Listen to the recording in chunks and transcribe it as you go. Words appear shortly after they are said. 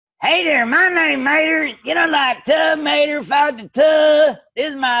Hey there, my name Mater. You know, like Tub Mater fought the tub. This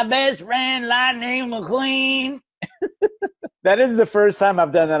is my best friend, Lightning McQueen. That is the first time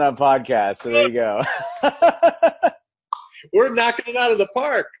I've done that on a podcast, so there you go. We're knocking it out of the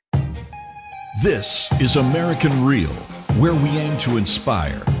park. This is American Real, where we aim to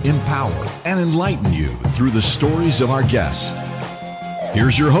inspire, empower, and enlighten you through the stories of our guests.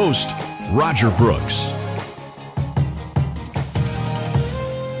 Here's your host, Roger Brooks.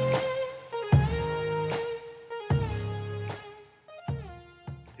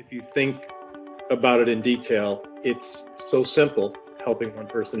 If you think about it in detail, it's so simple, helping one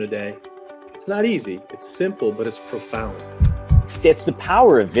person a day. It's not easy. It's simple, but it's profound. It's the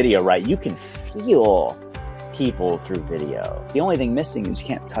power of video, right? You can feel people through video. The only thing missing is you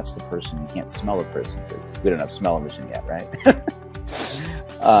can't touch the person, you can't smell the person, because we don't have smell vision yet, right?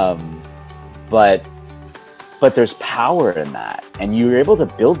 But there's power in that, and you're able to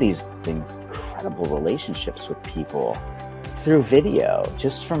build these incredible relationships with people through video,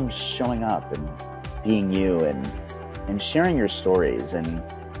 just from showing up and being you and sharing your stories. And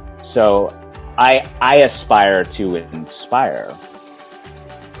so I aspire to inspire.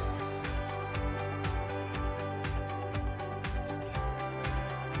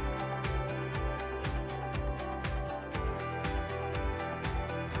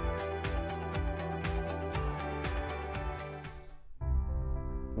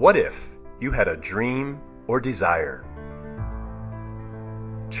 What if you had a dream or desire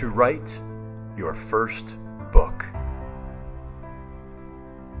to write your first book?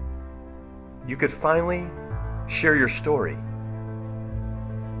 You could finally share your story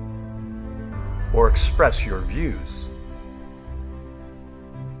or express your views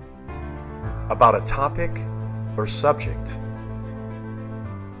about a topic or subject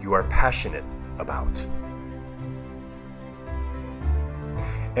you are passionate about.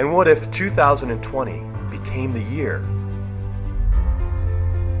 And what if 2020 became the year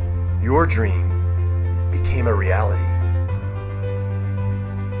your dream became a reality?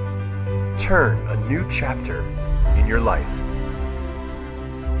 Turn a new chapter in your life,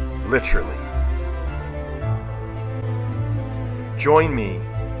 literally. Join me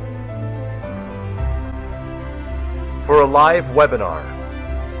for a live webinar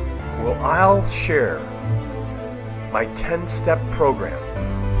where I'll share my 10-step program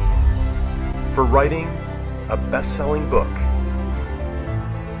for writing a best-selling book.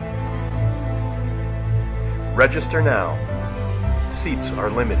 Register now. Seats are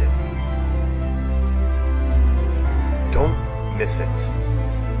limited. Don't miss it.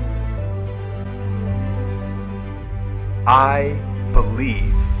 I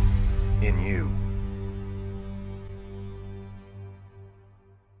believe in you.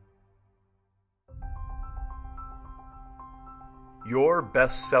 Your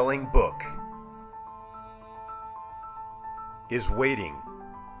best-selling book is waiting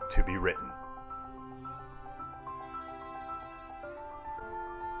to be written.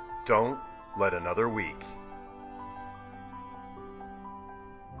 Don't let another week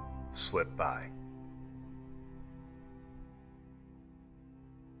slip by.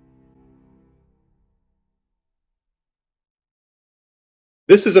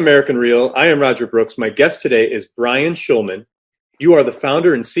 This is American Real. I am Roger Brooks. My guest today is Brian Schulman. You are the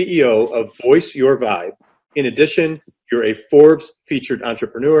founder and CEO of Voice Your Vibe. In addition, you're a Forbes featured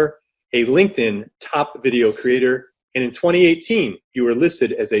entrepreneur, a LinkedIn top video creator, and in 2018, you were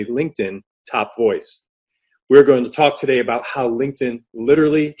listed as a LinkedIn top voice. We're going to talk today about how LinkedIn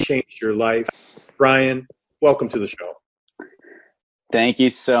literally changed your life. Brian, welcome to the show. Thank you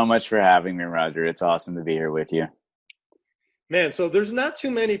so much for having me, Roger. It's awesome to be here with you. Man, so there's not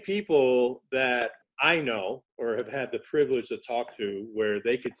too many people that I know or have had the privilege to talk to where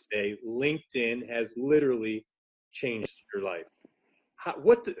they could say LinkedIn has literally changed your life.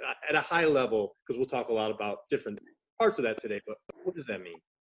 At a high level, because we'll talk a lot about different parts of that today, but what does that mean?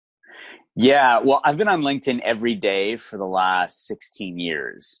 Yeah, well, I've been on LinkedIn every day for the last 16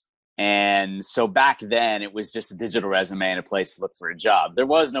 years. And so back then, it was just a digital resume and a place to look for a job. There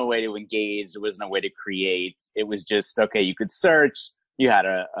was no way to engage. There was no way to create. It was just, okay, you could search. You had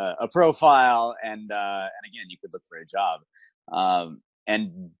a profile, and again, you could look for a job.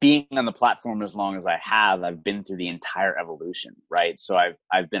 And being on the platform as long as I have, I've been through the entire evolution, right? So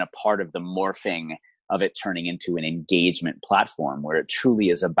I've been a part of the morphing of it turning into an engagement platform where it truly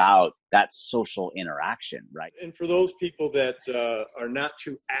is about that social interaction, right? And for those people that are not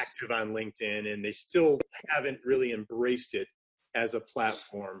too active on LinkedIn and they still haven't really embraced it as a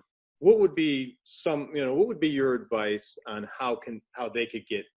platform, what would be what would be your advice on how they could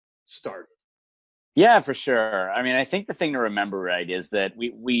get started? Yeah, for sure. I mean, I think the thing to remember, right, is that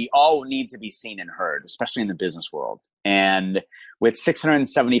we all need to be seen and heard, especially in the business world. And with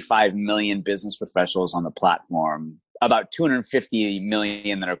 675 million business professionals on the platform, about 250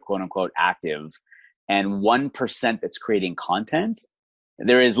 million that are quote unquote active, and 1% that's creating content,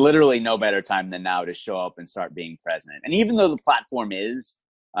 there is literally no better time than now to show up and start being present. And even though the platform is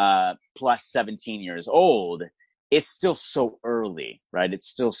plus 17 years old, it's still so early, right? It's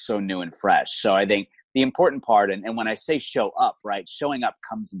still so new and fresh. So I think the important part, and when I say show up, right, showing up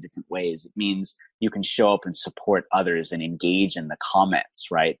comes in different ways. It means you can show up and support others and engage in the comments,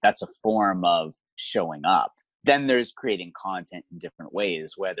 right? That's a form of showing up. Then there's creating content in different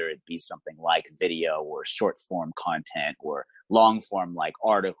ways, whether it be something like video or short form content or long form like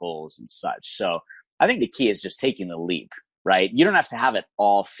articles and such. So I think the key is just taking the leap, right? You don't have to have it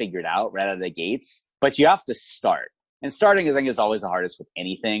all figured out right out of the gates, but you have to start. And starting, I think, is always the hardest with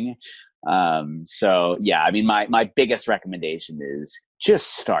anything. So yeah, I mean, my biggest recommendation is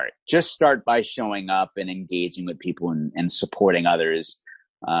just start. Just start by showing up and engaging with people and supporting others,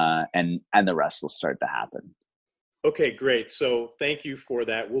 and the rest will start to happen. Okay, great. So thank you for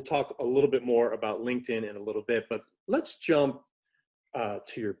that. We'll talk a little bit more about LinkedIn in a little bit, but let's jump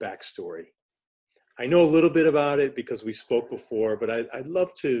to your backstory. I know a little bit about it because we spoke before, but I'd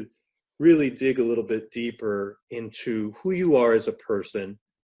love to really dig a little bit deeper into who you are as a person.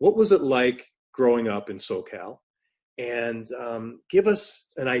 What was it like growing up in SoCal? And give us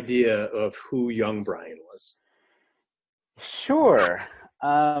an idea of who young Brian was. Sure.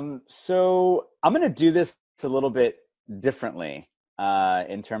 So I'm going to do this a little bit differently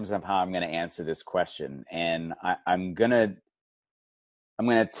in terms of how I'm going to answer this question, and I'm gonna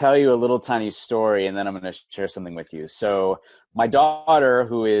tell you a little tiny story, and then I'm gonna share something with you. So my daughter,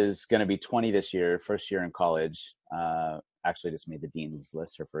 who is gonna be 20 this year, first year in college, actually just made the dean's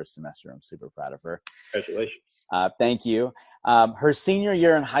list her first semester. I'm super proud of her. Congratulations. Thank you. Her senior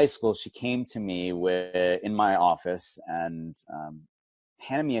year in high school, she came to me in my office and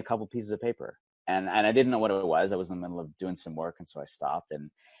handed me a couple pieces of paper, and I didn't know what it was. I was in the middle of doing some work, and so I stopped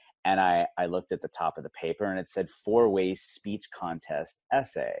and I looked at the top of the paper, and it said 4-way speech contest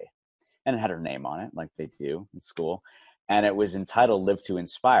essay. And it had her name on it, like they do in school. And it was entitled Live to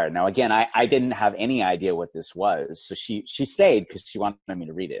Inspire. Now, again, I didn't have any idea what this was. So she stayed because she wanted me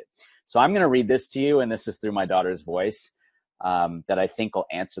to read it. So I'm going to read this to you, and this is through my daughter's voice, that I think will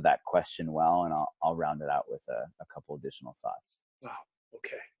answer that question well. And I'll round it out with a couple additional thoughts. Wow.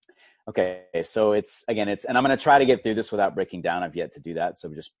 Okay. Okay, so and I'm going to try to get through this without breaking down. I've yet to do that,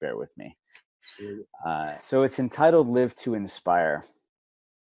 so just bear with me. Absolutely. So it's entitled Live to Inspire.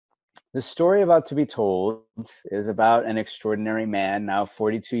 The story about to be told is about an extraordinary man, now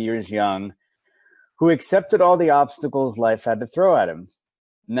 42 years young, who accepted all the obstacles life had to throw at him.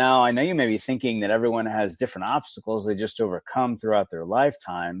 Now, I know you may be thinking that everyone has different obstacles they just overcome throughout their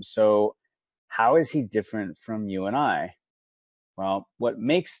lifetime. So how is he different from you and I? Well, what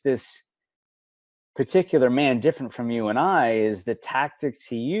makes this particular man different from you and I is the tactics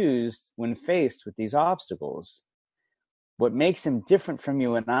he used when faced with these obstacles. What makes him different from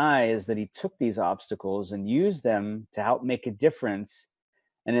you and I is that he took these obstacles and used them to help make a difference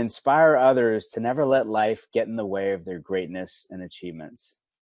and inspire others to never let life get in the way of their greatness and achievements.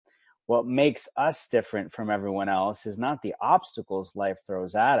 What makes us different from everyone else is not the obstacles life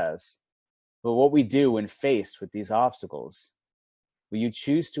throws at us, but what we do when faced with these obstacles. Will you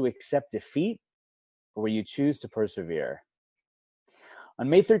choose to accept defeat, or will you choose to persevere? On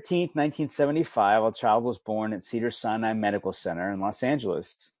May 13th, 1975, a child was born at Cedars-Sinai Medical Center in Los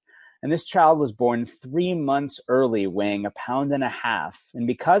Angeles. And this child was born 3 months early, weighing 1.5 pounds, and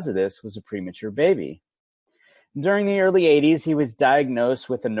because of this, was a premature baby. During the early 80s, he was diagnosed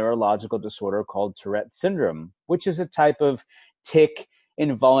with a neurological disorder called Tourette syndrome, which is a type of tic,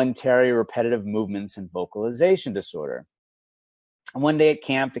 involuntary repetitive movements and vocalization disorder. And one day at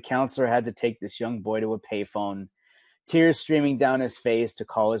camp, the counselor had to take this young boy to a payphone, tears streaming down his face, to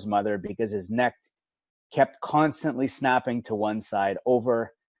call his mother because his neck kept constantly snapping to one side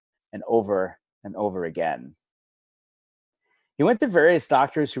over and over and over again. He went to various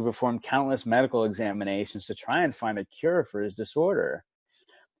doctors who performed countless medical examinations to try and find a cure for his disorder.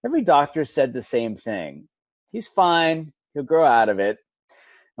 Every doctor said the same thing. He's fine. He'll grow out of it.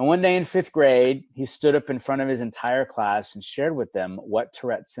 And one day in 5th grade, he stood up in front of his entire class and shared with them what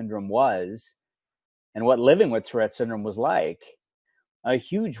Tourette syndrome was and what living with Tourette syndrome was like. A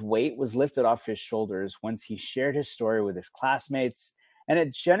huge weight was lifted off his shoulders once he shared his story with his classmates, and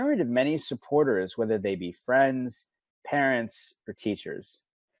it generated many supporters, whether they be friends, parents, or teachers.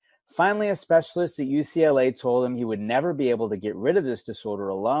 Finally, a specialist at UCLA told him he would never be able to get rid of this disorder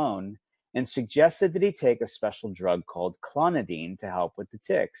alone, and suggested that he take a special drug called clonidine to help with the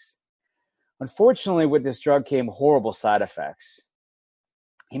tics. Unfortunately, with this drug came horrible side effects.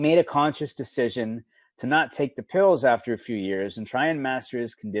 He made a conscious decision to not take the pills after a few years and try and master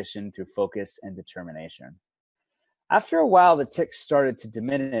his condition through focus and determination. After a while, the tics started to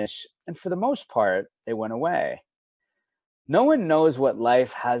diminish, and for the most part, they went away. No one knows what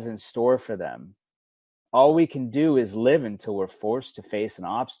life has in store for them. All we can do is live until we're forced to face an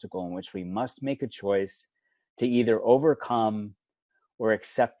obstacle in which we must make a choice to either overcome or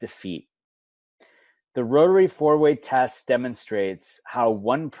accept defeat. The rotary four-way test demonstrates how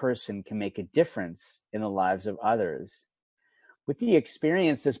one person can make a difference in the lives of others. With the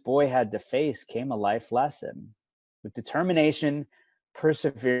experience this boy had to face came a life lesson. With determination,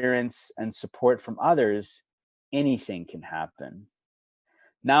 perseverance, and support from others, anything can happen.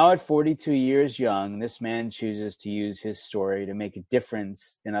 Now at 42 years young, this man chooses to use his story to make a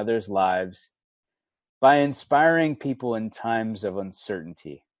difference in others' lives by inspiring people in times of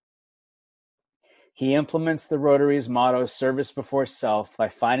uncertainty. He implements the Rotary's motto, service before self, by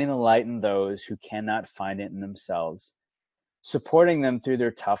finding the light in those who cannot find it in themselves, supporting them through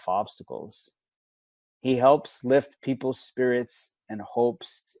their tough obstacles. He helps lift people's spirits and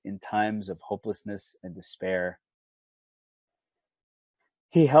hopes in times of hopelessness and despair.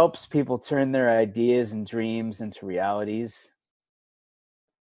 He helps people turn their ideas and dreams into realities.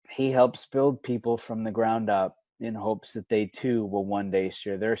 He helps build people from the ground up in hopes that they too will one day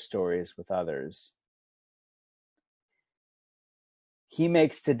share their stories with others. He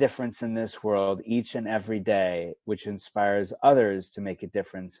makes a difference in this world each and every day, which inspires others to make a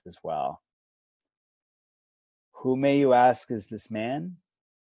difference as well. Who, may you ask, is this man?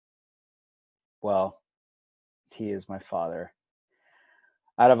 Well, he is my father.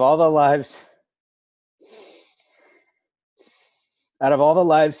 Out of all the lives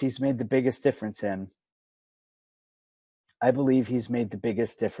he's made the biggest difference in, I believe he's made the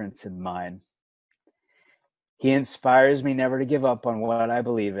biggest difference in mine. He inspires me never to give up on what I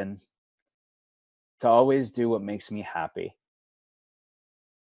believe in, to always do what makes me happy.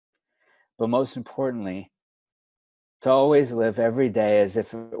 But most importantly, to always live every day as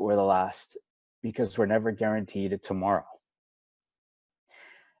if it were the last, because we're never guaranteed a tomorrow.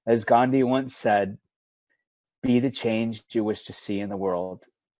 As Gandhi once said, be the change you wish to see in the world.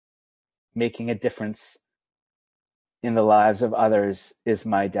 Making a difference in the lives of others is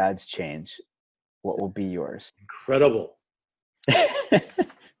my dad's change. What will be yours? Incredible.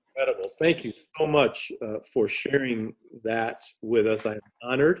 Incredible. Thank you so much for sharing that with us. I'm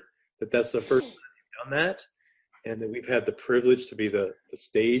honored that that's the first time you've done that, and that we've had the privilege to be the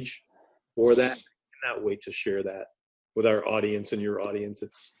stage for that. I cannot wait to share that with our audience and your audience.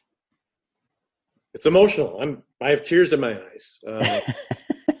 It's emotional. I have tears in my eyes.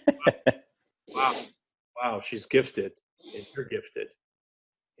 Wow, she's gifted, and you're gifted,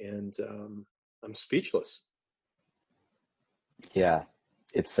 and I'm speechless. Yeah,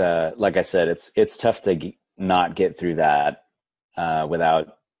 it's like I said, it's tough to not get through that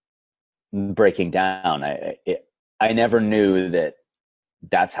without breaking down. I never knew that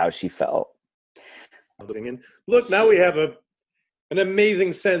that's how she felt. And look, now we have an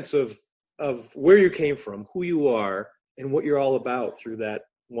amazing sense of where you came from, who you are, and what you're all about through that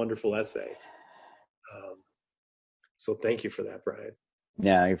wonderful essay. So thank you for that, Brian.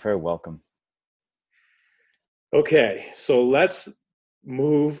 Yeah, you're very welcome. Okay, so let's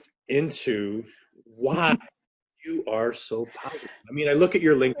move into why you are so positive. I mean, I look at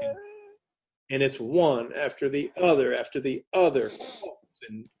your LinkedIn, and it's one after the other and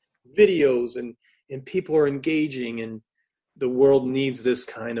videos, and people are engaging, and the world needs this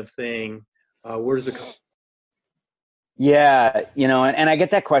kind of thing. Where does it come from? Yeah, and I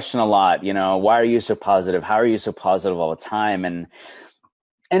get that question a lot, why are you so positive? How are you so positive all the time? And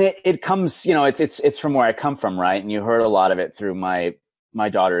it comes, it's from where I come from, right? And you heard a lot of it through my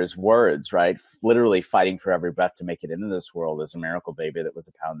daughter's words, right? Literally fighting for every breath to make it into this world as a miracle baby that was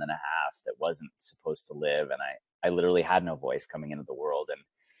 1.5 pounds that wasn't supposed to live. And I literally had no voice coming into the world.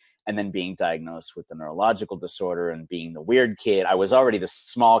 And then being diagnosed with the neurological disorder and being the weird kid. I was already the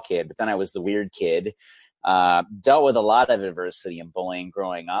small kid, but then I was the weird kid. Dealt with a lot of adversity and bullying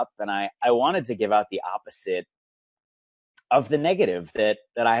growing up. And I wanted to give out the opposite of the negative that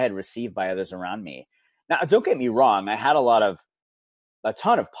I had received by others around me. Now, don't get me wrong. I had a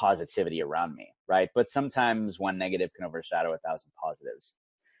ton of positivity around me, right? But sometimes one negative can overshadow 1,000 positives.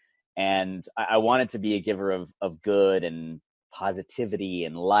 And I wanted to be a giver of good and positivity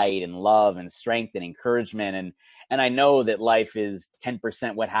and light and love and strength and encouragement. And I know that life is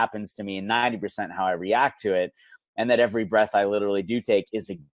 10% what happens to me and 90% how I react to it. And that every breath I literally do take is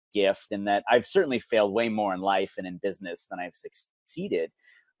a gift, and that I've certainly failed way more in life and in business than I've succeeded.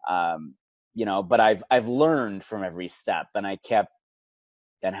 But I've learned from every step, and I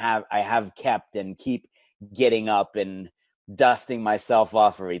have kept and keep getting up and dusting myself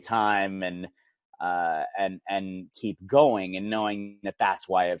off every time, and keep going, and knowing that that's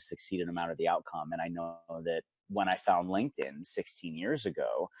why I've succeeded no matter the outcome. And I know that when I found LinkedIn 16 years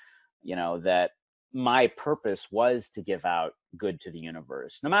ago, that my purpose was to give out good to the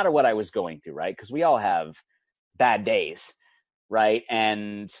universe, no matter what I was going through, right? Because we all have bad days, right?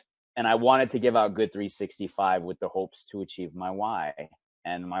 And I wanted to give out good 365 with the hopes to achieve my why.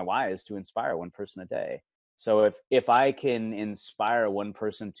 And my why is to inspire one person a day. So if I can inspire one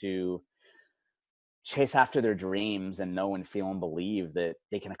person to chase after their dreams and know and feel and believe that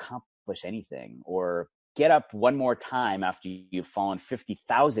they can accomplish anything, or get up one more time after you've fallen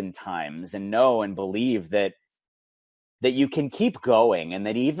 50,000 times and know and believe that you can keep going, and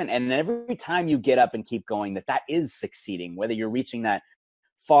that every time you get up and keep going, that is succeeding, whether you're reaching that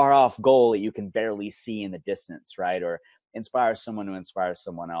far off goal that you can barely see in the distance, right? Or inspire someone to inspire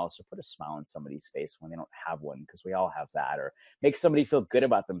someone else, or put a smile on somebody's face when they don't have one, because we all have that, or make somebody feel good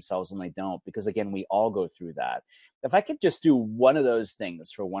about themselves when they don't, because again, we all go through that. If I could just do one of those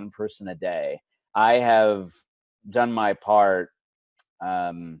things for one person a day, I have done my part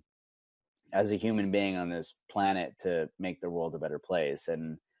as a human being on this planet to make the world a better place.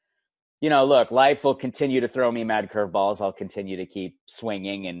 And look, life will continue to throw me mad curveballs. I'll continue to keep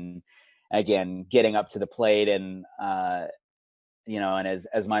swinging and, again, getting up to the plate. And, and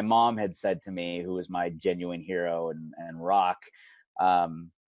as my mom had said to me, who was my genuine hero and rock,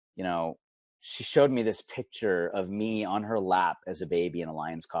 she showed me this picture of me on her lap as a baby in a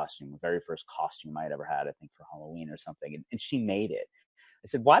lion's costume, the very first costume I had ever had, I think for Halloween or something. And she made it. I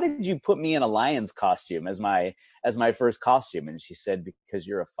said, "Why did you put me in a lion's costume as my first costume?" And she said, "Because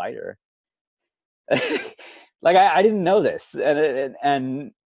you're a fighter." Like I didn't know this,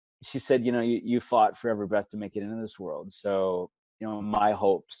 and she said, you fought for every breath to make it into this world. So my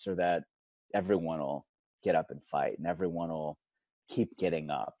hopes are that everyone will get up and fight, and everyone will keep getting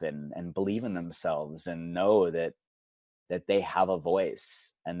up and believe in themselves, and know that they have a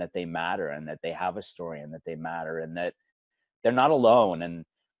voice, and that they matter, and that they have a story, and that they matter, and that they're not alone. And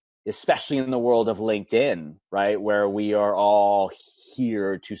especially in the world of LinkedIn, right, where we are all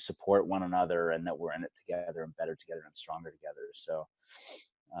here to support one another, and that we're in it together, and better together, and stronger together. So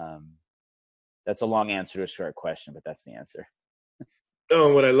that's a long answer to a short question, but that's the answer. No,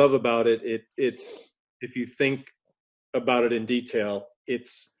 and what I love about it's if you think about it in detail,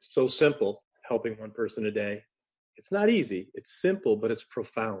 it's so simple, helping one person a day. It's not easy. It's simple, but it's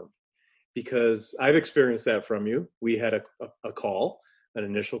profound, because I've experienced that from you. We had a call, an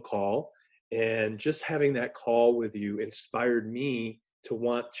initial call, and just having that call with you inspired me to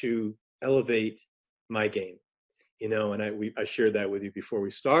want to elevate my game, and I shared that with you before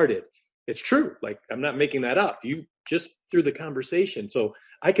we started. It's true. Like, I'm not making that up. You just through the conversation. So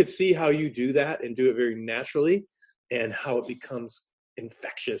I could see how you do that and do it very naturally, and how it becomes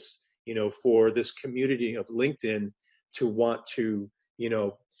infectious, for this community of LinkedIn to want to,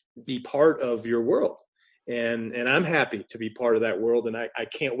 be part of your world. And I'm happy to be part of that world. And I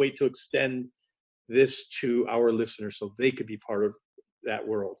can't wait to extend this to our listeners so they could be part of that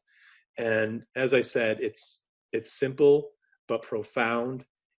world. And as I said, it's simple but profound,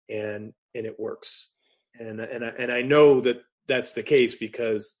 and it works. And I know that that's the case,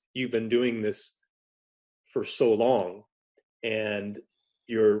 because you've been doing this for so long, and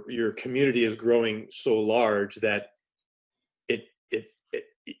your community is growing so large that it's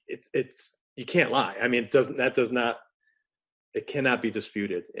you can't lie. I mean, it cannot be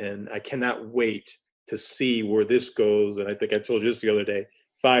disputed. And I cannot wait to see where this goes. And I think I told you this the other day,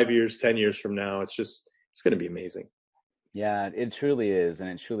 5 years, 10 years from now, it's going to be amazing. Yeah, it truly is. And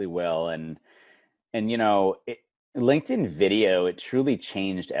it truly will. And LinkedIn video, it truly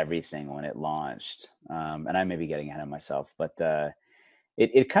changed everything when it launched. And I may be getting ahead of myself, but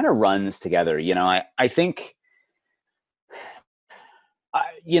it kind of runs together. I think,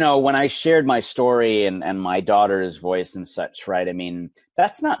 when I shared my story and my daughter's voice and such, right? I mean,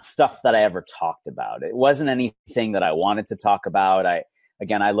 that's not stuff that I ever talked about. It wasn't anything that I wanted to talk about. I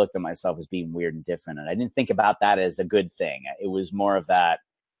looked at myself as being weird and different, and I didn't think about that as a good thing. It was more of that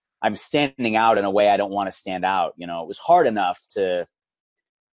I'm standing out in a way I don't want to stand out. It was hard enough to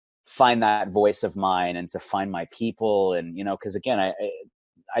find that voice of mine and to find my people. And, because again,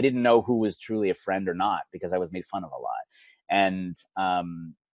 I didn't know who was truly a friend or not, because I was made fun of a lot. And,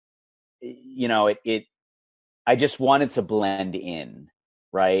 I just wanted to blend in.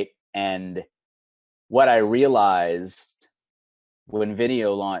 Right. And what I realized when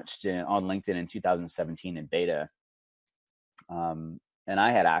video launched on LinkedIn in 2017 in beta, and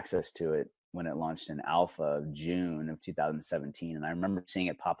I had access to it when it launched in alpha of June of 2017. And I remember seeing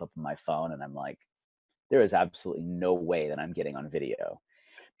it pop up on my phone, and I'm like, there is absolutely no way that I'm getting on video.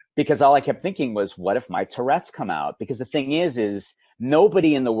 Because all I kept thinking was, what if my Tourette's come out? Because the thing is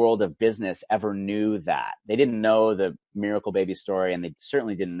nobody in the world of business ever knew that. They didn't know the Miracle Baby story, and they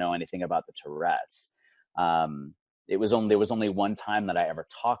certainly didn't know anything about the Tourette's. There was only one time that I ever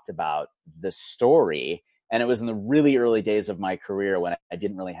talked about the story, and it was in the really early days of my career when I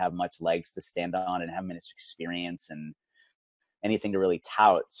didn't really have much legs to stand on and have much experience and anything to really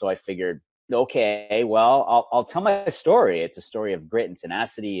tout. So I figured, okay, well, I'll tell my story. It's a story of grit and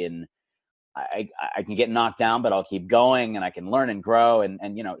tenacity, and I can get knocked down, but I'll keep going, and I can learn and grow, and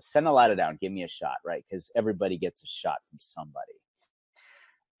send the ladder down, give me a shot, right? Because everybody gets a shot from somebody.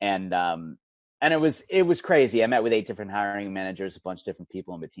 And it was crazy. I met with 8 different hiring managers, a bunch of different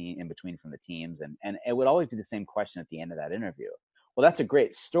people in between from the teams, and it would always be the same question at the end of that interview. Well, that's a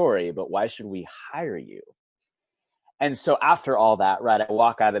great story, but why should we hire you? And so after all that, right, I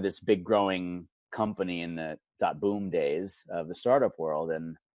walk out of this big growing company in the .boom days of the startup world,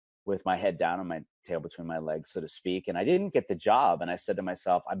 and with my head down and my tail between my legs, so to speak, and I didn't get the job. And I said to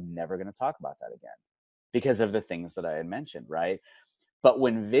myself, I'm never going to talk about that again because of the things that I had mentioned, right? But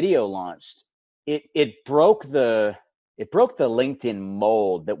when video launched, it broke the LinkedIn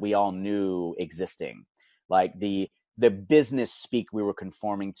mold that we all knew existing, like the business speak we were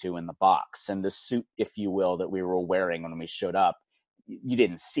conforming to in the box, and the suit, if you will, that we were wearing when we showed up. You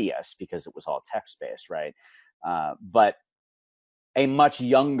didn't see us because it was all text based, right? But a much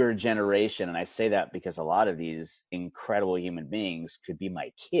younger generation, and I say that because a lot of these incredible human beings could be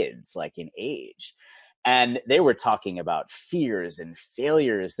my kids, like in age, and they were talking about fears and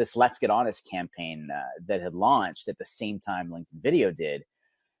failures. This Let's Get Honest campaign that had launched at the same time LinkedIn Video did,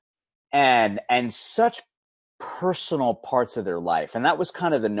 and such personal parts of their life. And that was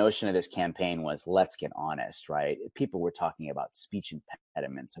kind of the notion of this campaign, was let's get honest, right? People were talking about speech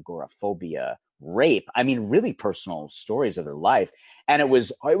impediments, agoraphobia, rape. I mean, really personal stories of their life. And it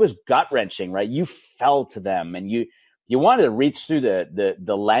was gut wrenching, right? You fell to them, and you wanted to reach through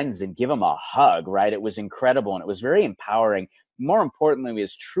the lens and give them a hug, right? It was incredible, and it was very empowering. More importantly, it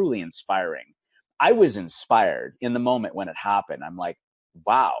was truly inspiring. I was inspired in the moment when it happened. I'm like,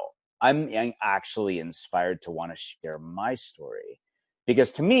 wow, I'm actually inspired to want to share my story,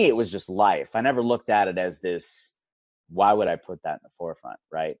 because to me, it was just life. I never looked at it as this, why would I put that in the forefront,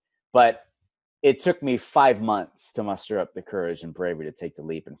 right? But it took me 5 months to muster up the courage and bravery to take the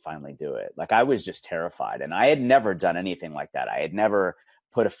leap and finally do it. Like, I was just terrified, and I had never done anything like that. I had never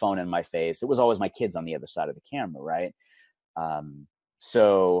put a phone in my face. It was always my kids on the other side of the camera, right?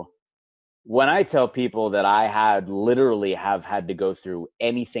 So when I tell people that I had literally have had to go through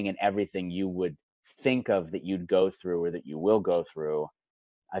anything and everything you would think of that you'd go through or that you will go through,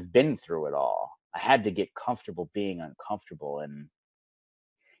 I've been through it all. I had to get comfortable being uncomfortable, and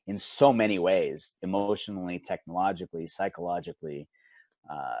in so many ways, emotionally, technologically, psychologically,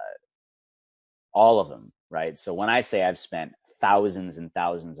 all of them, right? So when I say I've spent thousands and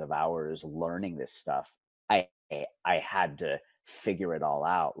thousands of hours learning this stuff, I had to figure it all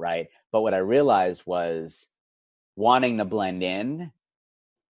out, right? But what I realized was, wanting to blend in,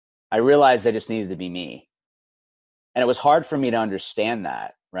 I realized I just needed to be me. And it was hard for me to understand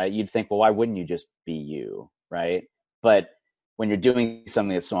that, right? You'd think, well, why wouldn't you just be you, right? But when you're doing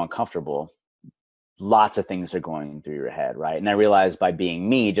something that's so uncomfortable, lots of things are going through your head, right? And I realized by being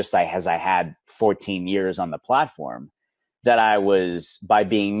me, just as I had 14 years on the platform, that by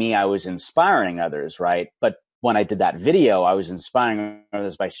being me, I was inspiring others, right? But when I did that video, I was inspiring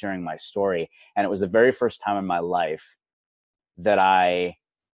others by sharing my story. And it was the very first time in my life that I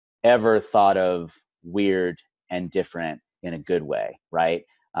ever thought of weird and different in a good way, right?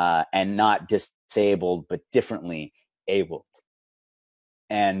 And not disabled, but differently abled.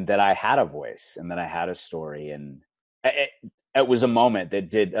 And that I had a voice, and that I had a story. And it was a moment that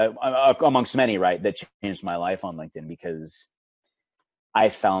did, amongst many, right, that changed my life on LinkedIn, because I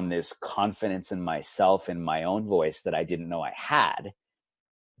found this confidence in myself, in my own voice, that I didn't know I had,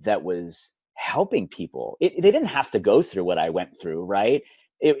 that was helping people. They didn't have to go through what I went through, right?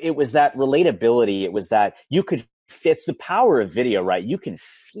 It was that relatability. It was that it's the power of video, right? You can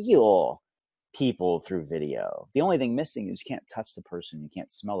feel people through video. The only thing missing is you can't touch the person. You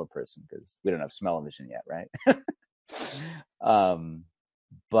can't smell the person, because we don't have smell-o-vision yet, right?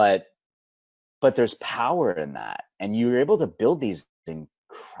 But there's power in that. And you're able to build these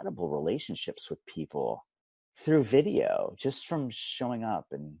incredible relationships with people through video, just from showing up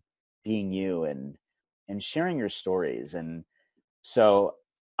and being you, and sharing your stories. And So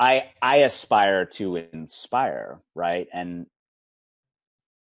I aspire to inspire, right? And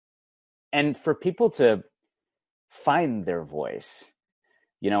for people to find their voice,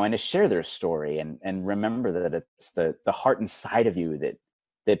 and to share their story, and remember that it's the heart inside of you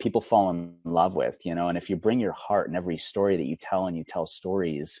that people fall in love with, and if you bring your heart in every story that you tell, and you tell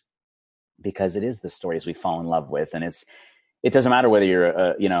stories, because it is the stories we fall in love with. And it doesn't matter whether you're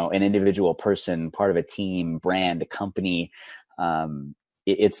an individual person, part of a team, brand, a company.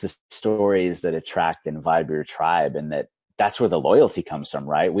 It's the stories that attract and vibe your tribe, and that's where the loyalty comes from,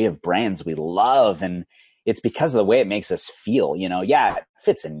 right? We have brands we love, and it's because of the way it makes us feel. Yeah, it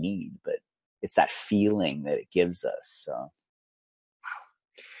fits a need, but it's that feeling that it gives us. So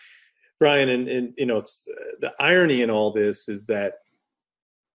Brian, and it's, the irony in all this is that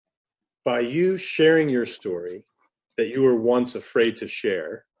by you sharing your story that you were once afraid to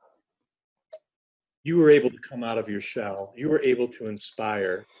share, you were able to come out of your shell. You were able to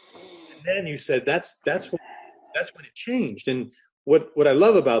inspire. And then you said that's when it changed. And what I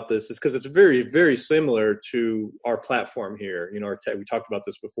love about this is because it's very, very similar to our platform here. We talked about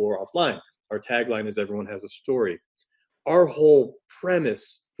this before offline. Our tagline is everyone has a story. Our whole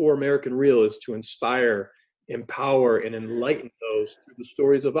premise for American Real is to inspire, empower, and enlighten those through the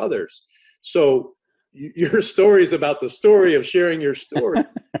stories of others. So your story is about the story of sharing your story.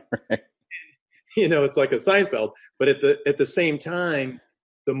 right. It's like a Seinfeld, but at the same time,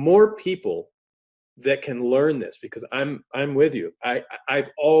 the more people that can learn this, because I'm with you. I've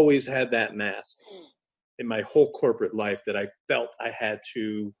always had that mask in my whole corporate life that I felt I had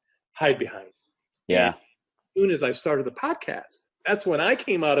to hide behind. And Yeah. as soon as I started the podcast, that's when I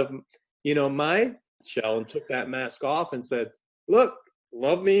came out of my shell and took that mask off and said, look,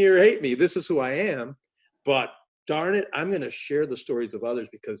 love me or hate me, this is who I am, but darn it, I'm going to share the stories of others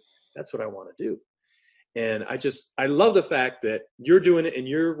because that's what I want to do. And I love the fact that you're doing it in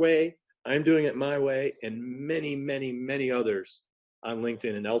your way, I'm doing it my way, and many, many, many others on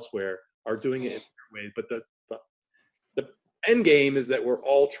LinkedIn and elsewhere are doing it in their way. But the end game is that we're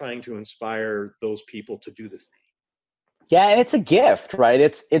all trying to inspire those people to do the same. Yeah, and it's a gift, right?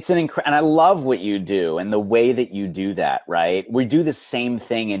 It's and I love what you do and the way that you do that, right? We do the same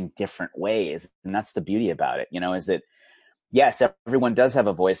thing in different ways, and that's the beauty about it, is that yes, everyone does have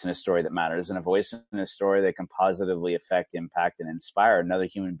a voice and a story that matters, and a voice and a story that can positively affect, impact, and inspire another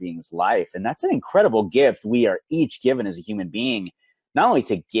human being's life. And that's an incredible gift we are each given as a human being, not only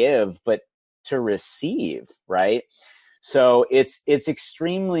to give, but to receive, right? So it's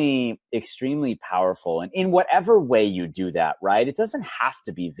extremely, extremely powerful. And in whatever way you do that, right? It doesn't have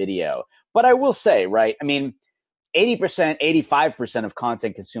to be video. But I will say, right, I mean, 80%, 85% of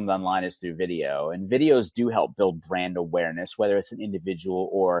content consumed online is through video, and videos do help build brand awareness, whether it's an individual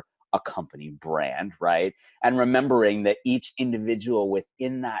or a company brand, right? And remembering that each individual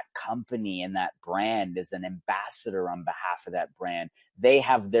within that company and that brand is an ambassador on behalf of that brand. They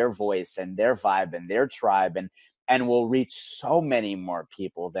have their voice and their vibe and their tribe, and will reach so many more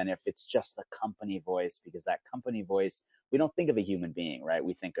people than if it's just the company voice, because that company voice, we don't think of a human being, right?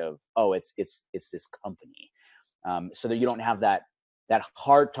 We think of, oh, it's this company. So that you don't have that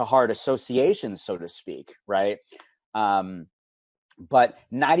heart-to-heart association, so to speak, right? But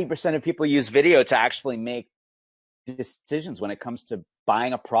 90% of people use video to actually make decisions when it comes to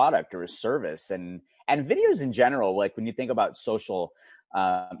buying a product or a service, and videos in general. Like when you think about social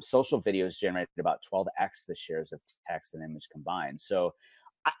videos generated about 12x the shares of text and image combined. So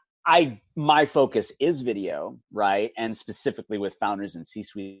my focus is video, right? And specifically with founders and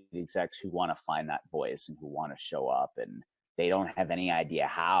C-suite execs who want to find that voice and who want to show up, and they don't have any idea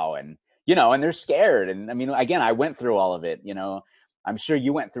how, and and they're scared. And I mean, again, I went through all of it. I'm sure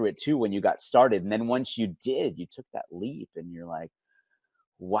you went through it too when you got started. And then once you did, you took that leap, and you're like,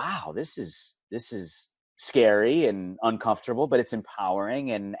 wow, this is scary and uncomfortable, but it's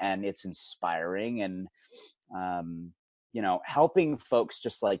empowering and it's inspiring. And helping folks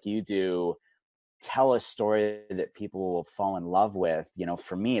just like you do tell a story that people will fall in love with.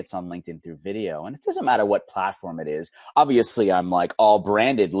 For me, it's on LinkedIn through video, and it doesn't matter what platform it is. Obviously, I'm like all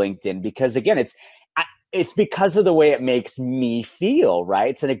branded LinkedIn because, again, it's because of the way it makes me feel, right?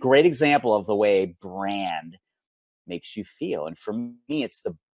 It's a great example of the way a brand makes you feel. And for me, it's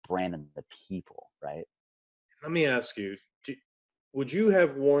the brand and the people, right? Let me ask you, would you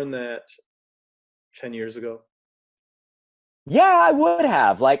have worn that 10 years ago? Yeah, I would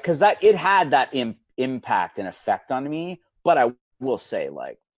have, because it had that impact and effect on me. But I will say,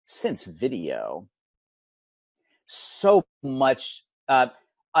 since video, so much,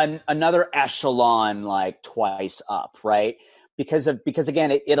 another echelon, twice up, right? Because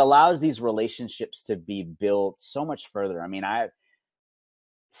again, it allows these relationships to be built so much further. I mean,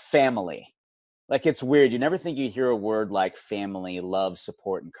 family. Like, it's weird. You never think you hear a word like family, love,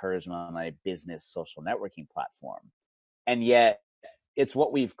 support, encouragement on a business social networking platform. And yet it's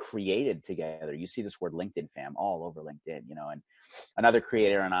what we've created together. You see this word LinkedIn fam all over LinkedIn, and another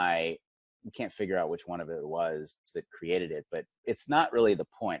creator and I, we can't figure out which one of it was that created it, but it's not really the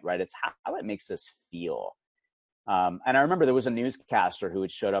point, right? It's how it makes us feel. And I remember there was a newscaster who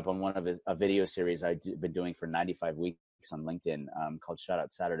had showed up on one of a video series I'd been doing for 95 weeks on LinkedIn, called Shout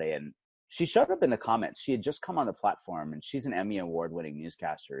Out Saturday. And she showed up in the comments. She had just come on the platform, and she's an Emmy award-winning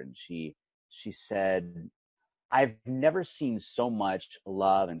newscaster. And she said, I've never seen so much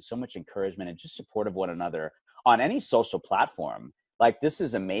love and so much encouragement and just support of one another on any social platform. Like, this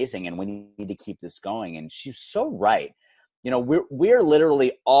is amazing, and we need to keep this going. And she's so right. We're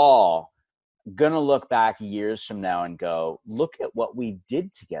literally all going to look back years from now and go, look at what we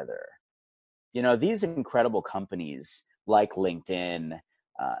did together. These incredible companies like LinkedIn,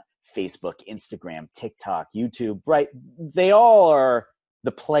 Facebook, Instagram, TikTok, YouTube, right? They all are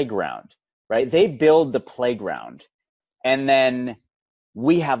the playground, right? They build the playground, and then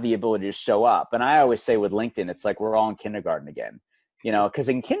we have the ability to show up. And I always say with LinkedIn, it's like we're all in kindergarten again, because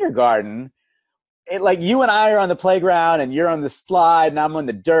in kindergarten, like, you and I are on the playground, and you're on the slide, and I'm on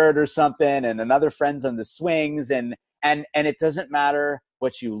the dirt or something, and another friend's on the swings, and it doesn't matter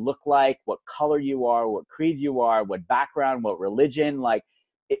what you look like, what color you are, what creed you are, what background, what religion. Like,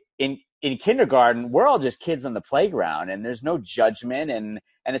 in kindergarten, we're all just kids on the playground, and there's no judgment, and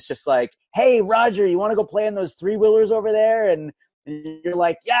it's just like, hey, Roger, you want to go play in those 3-wheelers over there? And you're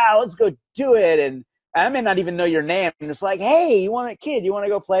like, yeah, let's go do it. And I may not even know your name. And it's like, hey, you want to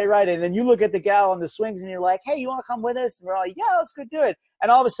go play, right? And then you look at the gal on the swings, and you're like, hey, you want to come with us? And we're like, yeah, let's go do it.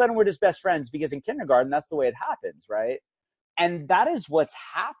 And all of a sudden, we're just best friends, because in kindergarten, that's the way it happens, right? And that is what's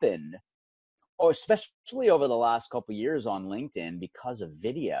happened, or especially over the last couple of years on LinkedIn, because of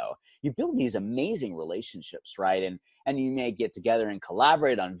video. You build these amazing relationships, right? And you may get together and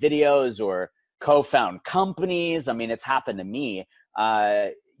collaborate on videos or co-found companies. I mean, it's happened to me.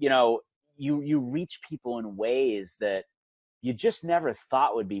 You reach people in ways that you just never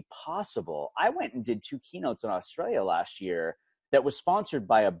thought would be possible. I went and did 2 keynotes in Australia last year that was sponsored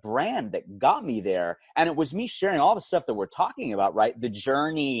by a brand that got me there. And it was me sharing all the stuff that we're talking about, right? The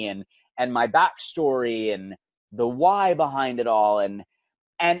journey and my backstory and the why behind it all. And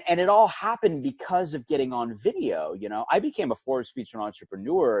it all happened because of getting on video. I became a Forbes featured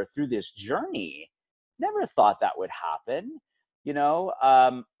entrepreneur through this journey. Never thought that would happen.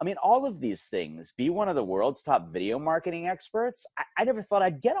 I mean, all of these things, be one of the world's top video marketing experts. I never thought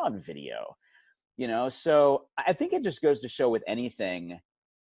I'd get on video, so I think it just goes to show with anything,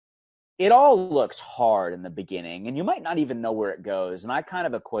 it all looks hard in the beginning, and you might not even know where it goes. And I kind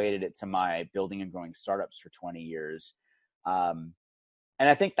of equated it to my building and growing startups for 20 years. And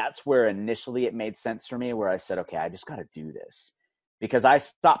I think that's where initially it made sense for me, where I said, okay, I just got to do this. Because I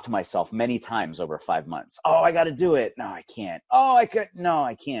stopped myself many times over 5 months. Oh, I got to do it. No, I can't. Oh, I could. No,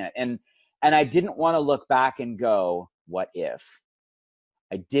 I can't. And I didn't want to look back and go, what if?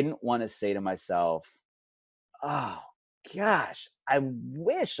 I didn't want to say to myself, oh gosh, I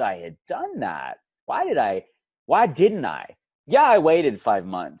wish I had done that. Why didn't I? Yeah, I waited 5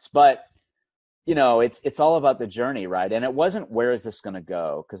 months, but it's all about the journey, right? And it wasn't, where is this going to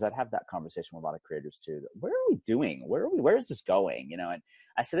go? Because I'd have that conversation with a lot of creators too. Where are we doing? Where is this going? And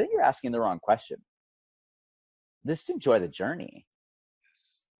I said, I think you're asking the wrong question. Just enjoy the journey.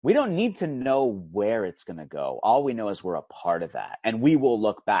 We don't need to know where it's going to go. All we know is we're a part of that. And we will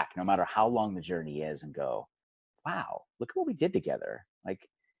look back, no matter how long the journey is, and go, wow, look at what we did together. Like,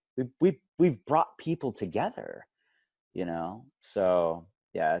 we've brought people together, So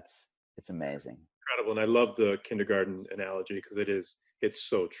yeah, it's amazing. Incredible. And I love the kindergarten analogy, because it's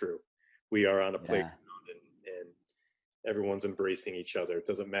so true. We are on a playground, and everyone's embracing each other. It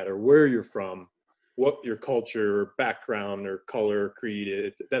doesn't matter where you're from, what your culture, background, or color,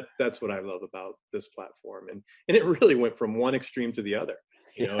 creed. That's what I love about this platform. And it really went from one extreme to the other,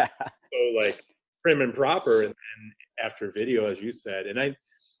 So like prim and proper, and after video, as you said. And I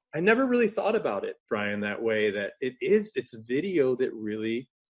never really thought about it, Brian, that way, that it's video that really,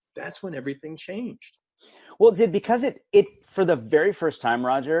 that's when everything changed. Well, it did, because it for the very first time,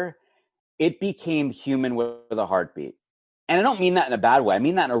 Roger, it became human with a heartbeat. And I don't mean that in a bad way. I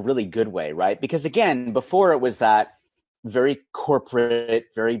mean that in a really good way, right? Because again, before, it was that very corporate,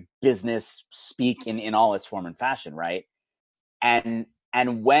 very business speak in all its form and fashion, right? And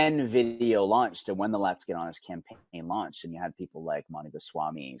when video launched, and when the Let's Get Honest campaign launched, and you had people like Mani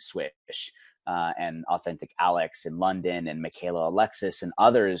Goswami, Swish, and Authentic Alex in London, and Michaela Alexis, and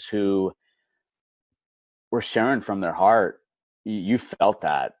others who were sharing from their heart You felt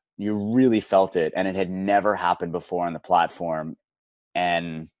that. You really felt it. And it had never happened before on the platform.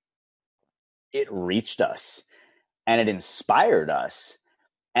 And it reached us and it inspired us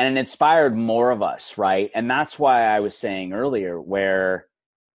and it inspired more of us. Right. And that's why I was saying earlier where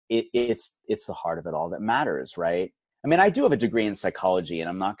it's the heart of it all that matters. Right. I mean, I do have a degree in psychology and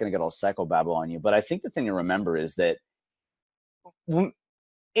I'm not going to get all psychobabble on you, but I think the thing to remember is that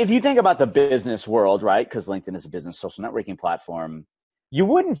if you think about the business world, right? Because LinkedIn is a business social networking platform, you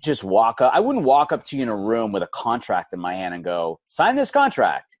wouldn't just walk up. I wouldn't walk up to you in a room with a contract in my hand and go, sign this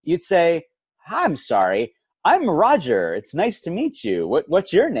contract. You'd say, hi, I'm sorry. I'm Roger. It's nice to meet you.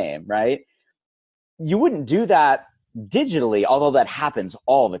 What's your name, right? You wouldn't do that digitally, although that happens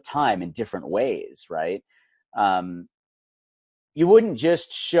all the time in different ways, right? Um, you wouldn't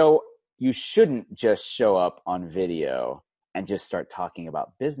just show you shouldn't just show up on video and just start talking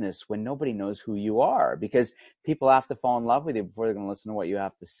about business when nobody knows who you are, because people have to fall in love with you before they're going to listen to what you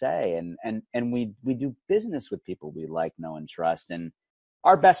have to say. And we do business with people we like, know, and trust. And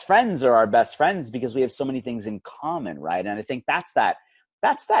our best friends are our best friends because we have so many things in common, right? And I think that's that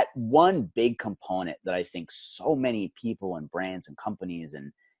one big component that I think so many people and brands and companies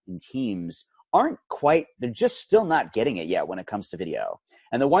and teams aren't quite, they're just still not getting it yet when it comes to video.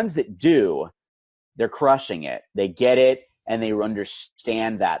 And the ones that do, they're crushing it. They get it and they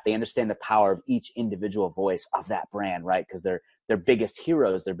understand that. They understand the power of each individual voice of that brand, right? Because their biggest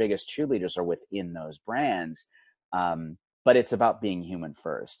heroes, their biggest cheerleaders are within those brands. But it's about being human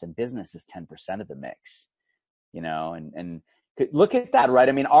first. And business is 10% of the mix, and look at that, right?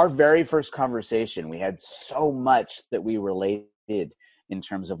 I mean, our very first conversation, we had so much that we related in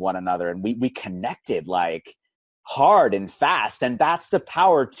terms of one another, and we connected like hard and fast. And that's the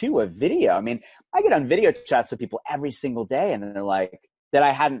power too of video. I mean, I get on video chats with people every single day and they're like, that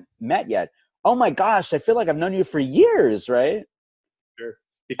I hadn't met yet, oh my gosh, I feel like I've known you for years, right? Sure. And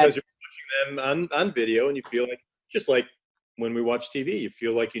Because you're watching them on video and you feel like, just like when we watch TV, you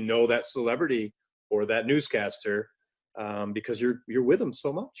feel like you know that celebrity or that newscaster because you're with them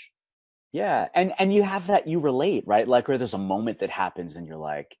so much. yeah, and you have that, you relate, right? Like, or there's a moment that happens and you're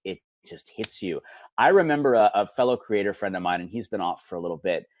like, it just hits you. I remember a fellow creator friend of mine, and he's been off for a little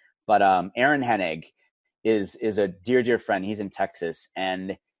bit, but Aaron Hennig is a dear friend. He's in Texas,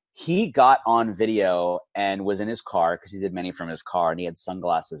 and he got on video and was in his car because he did many from his car, and he had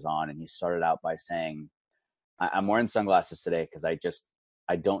sunglasses on, and he started out by saying, I'm wearing sunglasses today because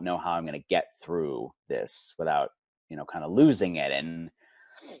I don't know how I'm going to get through this without kind of losing it. And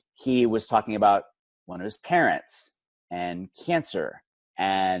he was talking about one of his parents and cancer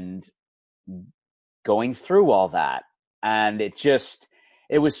and going through all that. And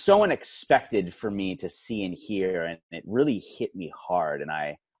it was so unexpected for me to see and hear. And it really hit me hard. And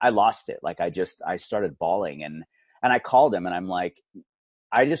I lost it. Like I started bawling, and I called him and I'm like,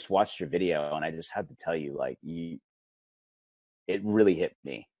 I just watched your video and I just had to tell you, like, it really hit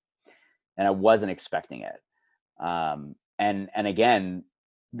me and I wasn't expecting it. And again,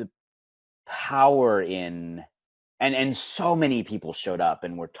 the power in, and so many people showed up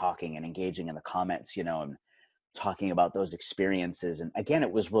and were talking and engaging in the comments, and talking about those experiences. And again,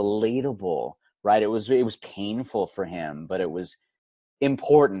 it was relatable, right? It was painful for him, but it was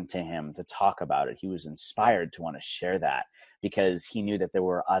important to him to talk about it. He was inspired to want to share that because he knew that there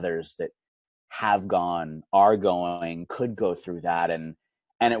were others that have gone, are going, could go through that. And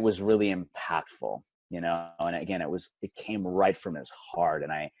it was really impactful, and again, it came right from his heart.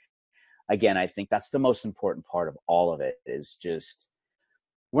 And I think that's the most important part of all of it is just,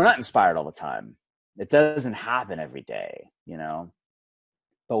 we're not inspired all the time. It doesn't happen every day,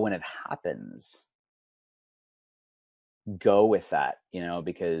 but when it happens, go with that,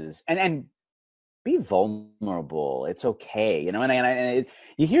 because, and be vulnerable. It's okay,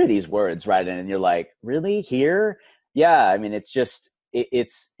 you hear these words, right? And you're like, really, here? Yeah. I mean, it's just,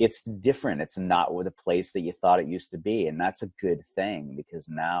 it's different. It's not with a place that you thought it used to be. And that's a good thing because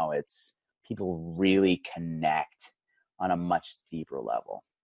now it's, people really connect on a much deeper level.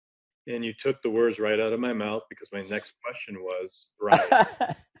 And you took the words right out of my mouth because my next question was, Brian,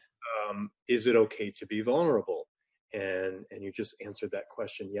 is it okay to be vulnerable? And you just answered that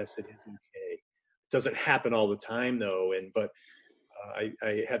question. Yes, it is okay. It doesn't happen all the time though. But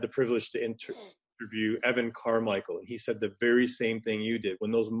I had the privilege to interview Evan Carmichael, and he said the very same thing you did. When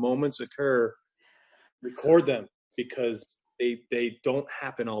those moments occur, record them because they don't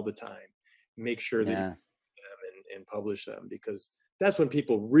happen all the time. Make sure that you Yeah. them and publish them because that's when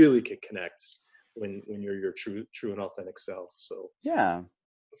people really can connect when you're your true and authentic self. So Yeah.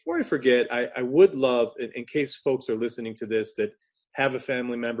 before I forget, I would love, in case folks are listening to this that have a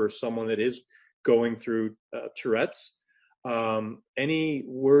family member or someone that is going through Tourette's, Any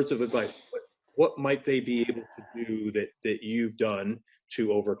words of advice? What might they be able to do that you've done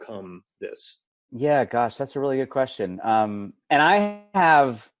to overcome this? Yeah, gosh, that's a really good question. And I'm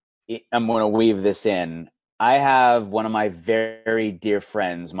going to weave this in. I have one of my very dear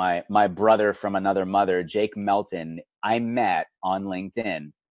friends, my brother from another mother, Jake Melton. I met on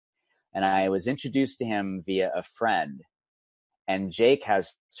LinkedIn, and I was introduced to him via a friend. And Jake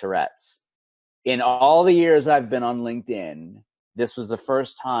has Tourette's. In all the years I've been on LinkedIn, this was the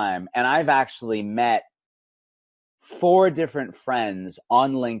first time, and I've actually met 4 different friends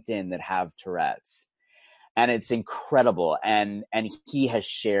on LinkedIn that have Tourette's, and it's incredible. And he has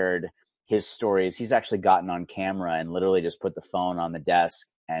shared his stories. He's actually gotten on camera and literally just put the phone on the desk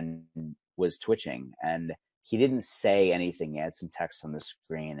and was twitching, and he didn't say anything. He had some text on the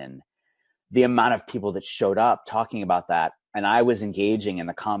screen, and the amount of people that showed up talking about that, and I was engaging in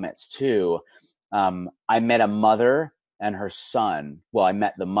the comments too. I met a mother and her son. Well, I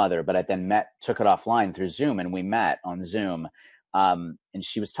met the mother, but I then took it offline through Zoom, and we met on Zoom. And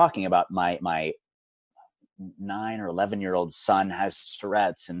she was talking about my 9 or 11-year-old son has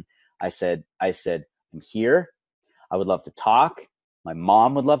Tourette's, and I said, I'm here. I would love to talk. My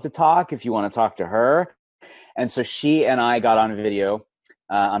mom would love to talk if you want to talk to her. And so she and I got on a video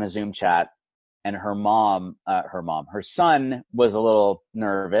on a Zoom chat, and her son was a little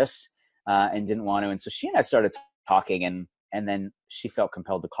nervous and didn't want to. And so she and I started talking, and then she felt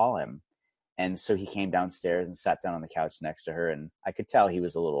compelled to call him. And so he came downstairs and sat down on the couch next to her. And I could tell he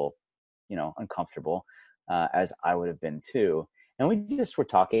was a little, uncomfortable, as I would have been too. And we just were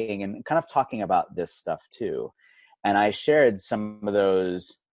talking and kind of talking about this stuff too. And I shared some of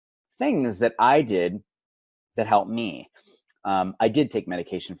those things that I did that helped me. I did take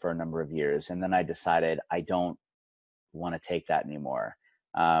medication for a number of years, and then I decided I don't want to take that anymore.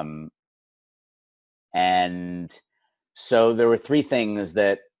 And so there were 3 things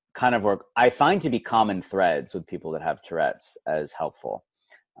that kind of I find to be common threads with people that have Tourette's as helpful.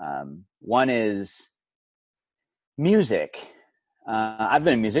 One is music. I've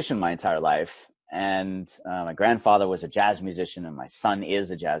been a musician my entire life, and my grandfather was a jazz musician, and my son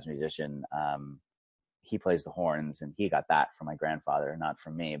is a jazz musician. He plays the horns, and he got that from my grandfather, not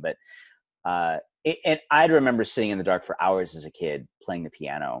from me. But and I remember sitting in the dark for hours as a kid playing the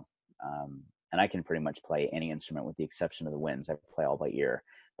piano. And I can pretty much play any instrument with the exception of the winds. I play all by ear,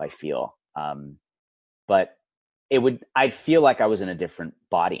 by feel. But I'd feel like I was in a different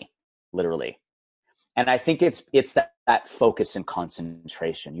body, literally. And I think it's that focus and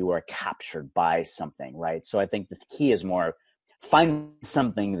concentration. You are captured by something, right? So I think the key is more find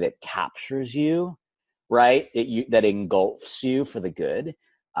something that captures you, right? That engulfs you for the good,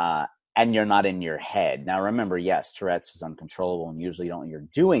 and you're not in your head. Now, remember, yes, Tourette's is uncontrollable, and usually you're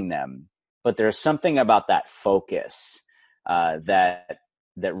doing them, but there's something about that focus that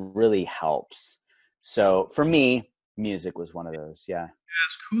really helps. So for me, music was one of those. Yeah.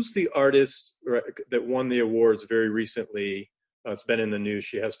 Ask who's the artist that won the awards very recently? It's been in the news.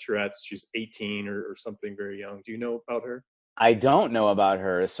 She has Tourette's. She's 18 or something, very young. Do you know about her? I don't know about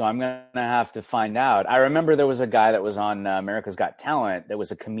her, so I'm going to have to find out. I remember there was a guy that was on America's Got Talent that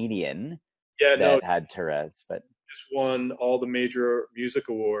was a comedian that had Tourette's, but just won all the major music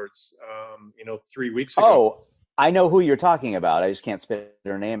awards, 3 weeks ago. Oh, I know who you're talking about. I just can't spit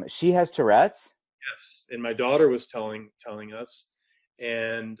her name. She has Tourette's? Yes, and my daughter was telling us,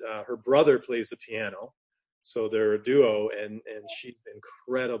 and her brother plays the piano, so they're a duo, and she's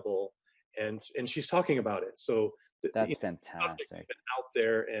incredible, and she's talking about it. So that's fantastic. Out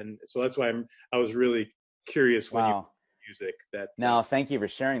there, and so that's why I was really curious when you music that. No, thank you for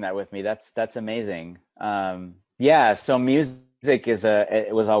sharing that with me. That's amazing. Yeah, so music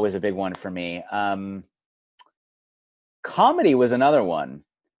it was always a big one for me. Comedy was another one.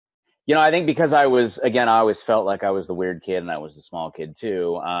 I think because I always felt like I was the weird kid and I was the small kid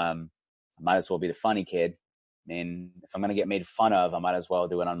too. I might as well be the funny kid. I mean, if I'm going to get made fun of, I might as well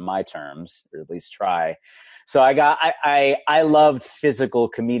do it on my terms, or at least try. So I loved physical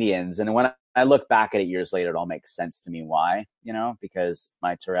comedians. And when I look back at it years later, it all makes sense to me why, because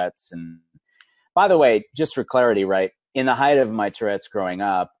my Tourette's. And by the way, just for clarity, right, in the height of my Tourette's growing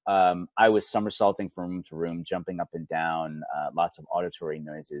up, I was somersaulting from room to room, jumping up and down, lots of auditory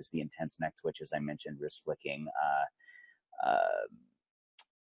noises, the intense neck twitches I mentioned, wrist flicking,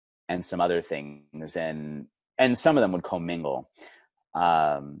 and some other things. And some of them would commingle.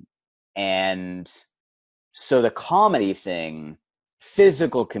 And so the comedy thing,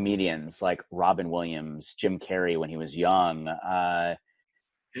 physical comedians like Robin Williams, Jim Carrey when he was young,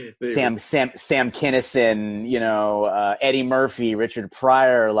 Sam Kinison, Eddie Murphy, Richard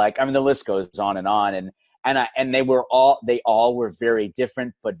Pryor, the list goes on. And and they all were very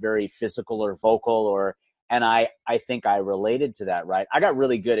different, but very physical or vocal, and I think I related to that, right? I got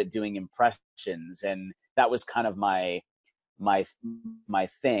really good at doing impressions, and that was kind of my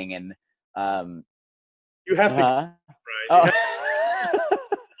thing. And You have to, huh? Brian. Oh,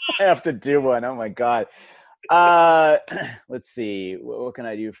 I have to do one. Oh my God. Let's see. What can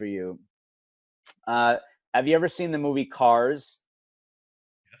I do for you? Have you ever seen the movie Cars?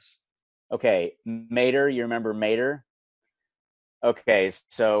 Yes. Okay, Mater. You remember Mater? Okay,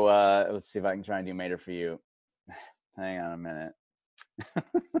 so let's see if I can try and do Mater for you. Hang on a minute.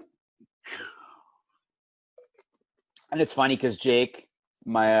 And it's funny because Jake,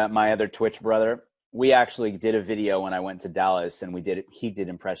 my other Twitch brother, we actually did a video when I went to Dallas, and he did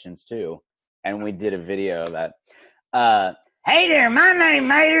impressions too, and we did a video that. Hey there, my name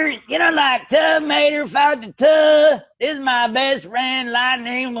Mater. You know, like Tub Mater, 5 to Tub. This is my best friend,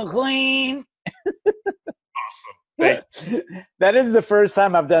 Lightning McQueen. Thank That is the first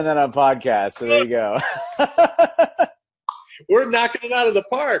time I've done that on podcast, so there you go. We're knocking it out of the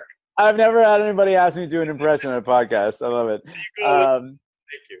park. I've never had anybody ask me to do an impression on a podcast. I love it.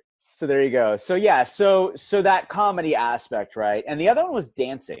 Thank you. So there you go. So yeah, so that comedy aspect, right? And the other one was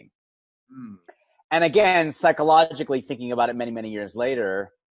dancing. And again, psychologically thinking about it many, many years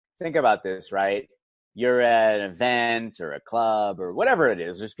later, think about this, right? You're at an event or a club or whatever it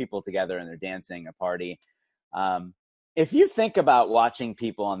is. There's people together and they're dancing, a party. If you think about watching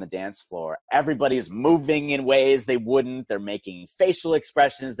people on the dance floor, everybody's moving in ways they wouldn't. They're making facial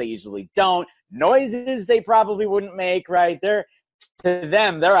expressions they usually don't, noises they probably wouldn't make, right? To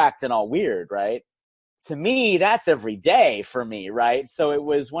them, they're acting all weird, right? To me, that's every day for me, right? So it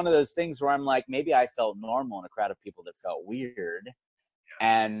was one of those things where I'm like, maybe I felt normal in a crowd of people that felt weird.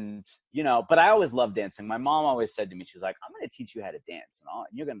 And, but I always loved dancing. My mom always said to me, she's like, I'm going to teach you how to dance,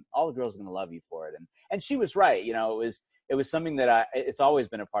 and all the girls are going to love you for it. And she was right. It was something that it's always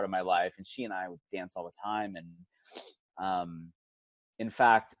been a part of my life. And she and I would dance all the time. And, in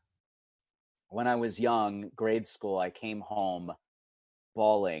fact, when I was young, grade school, I came home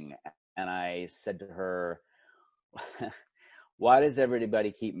bawling, and I said to her, why does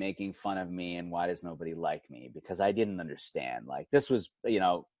everybody keep making fun of me, and why does nobody like me? Because I didn't understand. Like, this was,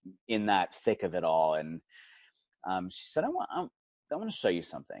 in that thick of it all. And she said, I want to show you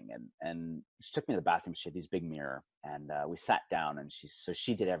something. And she took me to the bathroom. She had this big mirror, and we sat down, and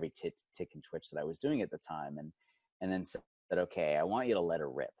she did every tick and twitch that I was doing at the time. And then said, okay, I want you to let her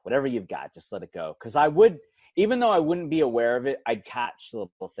rip. Whatever you've got, just let it go. Because I would, even though I wouldn't be aware of it, I'd catch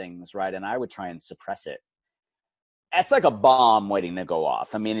little things, right? And I would try and suppress it. It's like a bomb waiting to go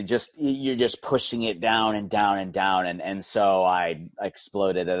off. I mean, you're just pushing it down and down and down. And so I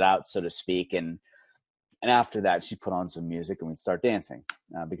exploded it out, so to speak. And after that, she put on some music and we'd start dancing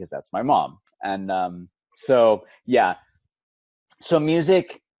because that's my mom. And so, yeah. So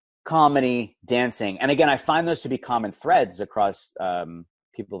music, comedy, dancing. And again, I find those to be common threads across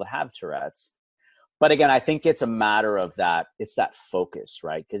people that have Tourette's. But again, I think it's a matter of that. It's that focus,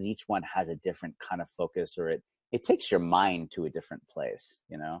 right? Because each one has a different kind of focus, or it takes your mind to a different place,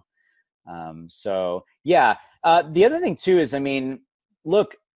 So yeah. The other thing too is, I mean,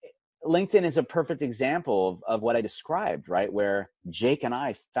 look, LinkedIn is a perfect example of what I described, right? Where Jake and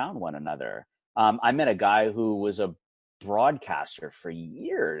I found one another. I met a guy who was a broadcaster for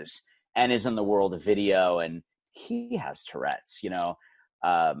years and is in the world of video, and he has Tourette's,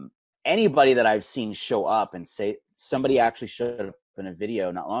 anybody that I've seen show up and say, somebody actually showed up in a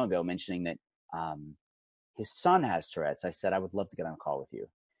video not long ago mentioning that his son has Tourette's. I said, I would love to get on a call with you,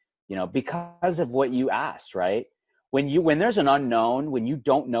 because of what you asked, right? When there's an unknown, when you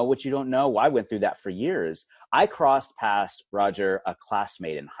don't know what you don't know, I went through that for years. I crossed past, Roger, a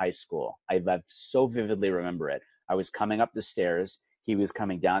classmate in high school. I so vividly remember it. I was coming up the stairs. He was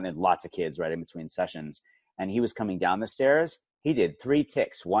coming down, and lots of kids right in between sessions. And he was coming down the stairs. He did 3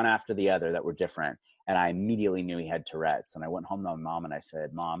 ticks, one after the other, that were different. And I immediately knew he had Tourette's. And I went home to my mom and I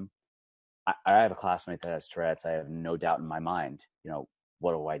said, Mom, I have a classmate that has Tourette's. I have no doubt in my mind.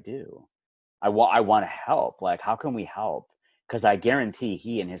 What do I do? I want to help. Like, how can we help? Because I guarantee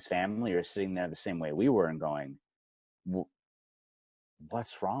he and his family are sitting there the same way we were and going,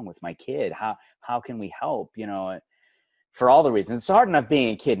 what's wrong with my kid? How can we help? For all the reasons. It's hard enough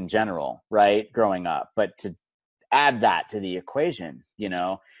being a kid in general, right? Growing up, but to add that to the equation,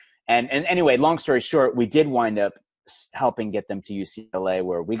 and anyway, long story short, we did wind up helping get them to UCLA,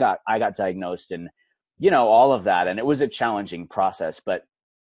 where I got diagnosed, and all of that. And it was a challenging process, but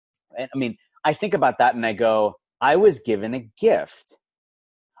I mean, I think about that and I go, I was given a gift.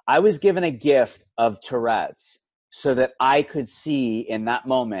 I was given a gift of Tourette's so that I could see in that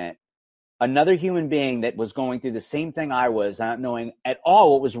moment another human being that was going through the same thing I was, not knowing at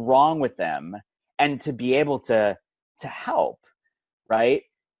all what was wrong with them, and to be able to help, right?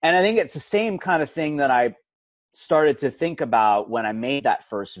 And I think it's the same kind of thing that I started to think about when I made that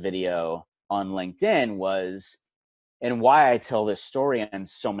first video on LinkedIn was, and why I tell this story on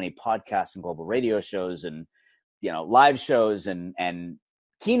so many podcasts and global radio shows and, live shows and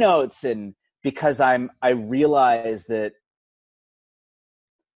keynotes, and because I realize that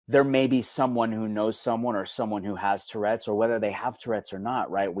there may be someone who knows someone or someone who has Tourette's, or whether they have Tourette's or not,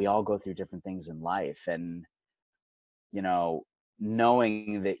 right? We all go through different things in life. And,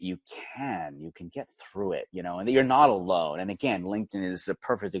 knowing that you can get through it, and that you're not alone. And again, LinkedIn is a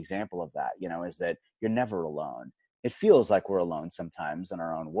perfect example of that, is that you're never alone. It feels like we're alone sometimes in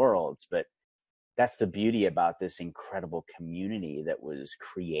our own worlds, but that's the beauty about this incredible community that was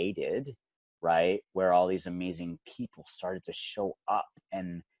created, right? Where all these amazing people started to show up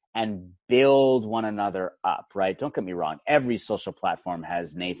and build one another up, right? Don't get me wrong. Every social platform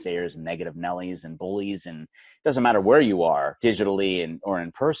has naysayers and negative Nellies and bullies, and it doesn't matter where you are, digitally or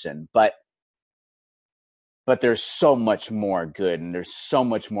in person, but there's so much more good, and there's so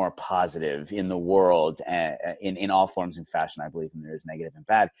much more positive in the world, in all forms and fashion, I believe, and there is negative and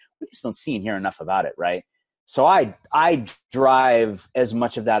bad. We just don't see and hear enough about it, right? So I drive as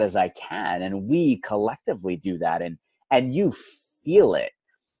much of that as I can, and we collectively do that, and you feel it.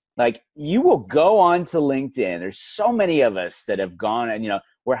 Like, you will go on to LinkedIn. There's so many of us that have gone, and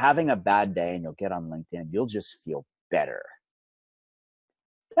we're having a bad day, and you'll get on LinkedIn. You'll just feel better.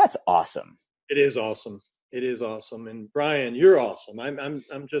 That's awesome. It is awesome. It is awesome. And Brian, you're awesome.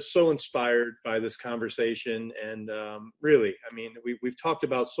 I'm just so inspired by this conversation. And really, I mean, we've talked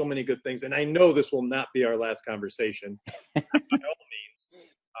about so many good things, and I know this will not be our last conversation. By all means,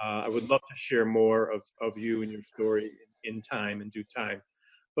 I would love to share more of you and your story in due time.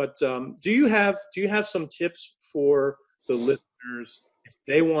 But do you have some tips for the listeners if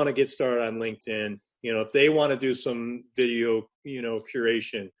they want to get started on LinkedIn? If they want to do some video,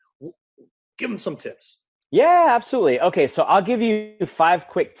 curation, give them some tips. Yeah, absolutely. Okay, so I'll give you 5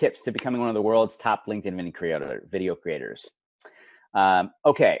 quick tips to becoming one of the world's top LinkedIn video creators.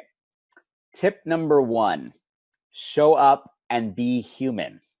 Okay, tip number 1, show up and be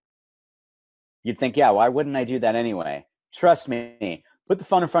human. You'd think, yeah, why wouldn't I do that anyway? Trust me, put the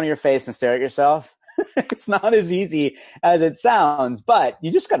phone in front of your face and stare at yourself. It's not as easy as it sounds, but you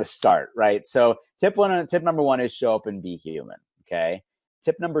just got to start, right? So tip number 1 is show up and be human, okay?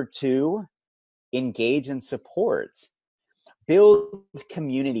 Tip number 2, engage and support. Build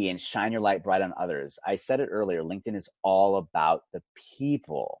community and shine your light bright on others. I said it earlier, LinkedIn is all about the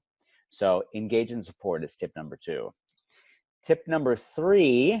people. So engage and support is tip number 2. Tip number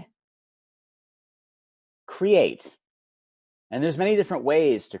 3, create. And there's many different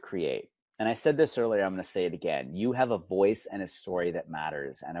ways to create. And I said this earlier, I'm going to say it again. You have a voice and a story that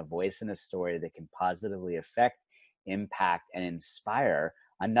matters, and a voice and a story that can positively affect, impact, and inspire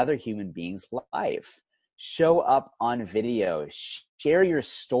another human being's life. Show up on video, share your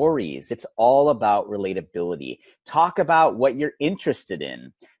stories. It's all about relatability. Talk about what you're interested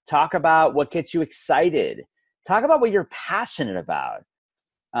in. Talk about what gets you excited. Talk about what you're passionate about.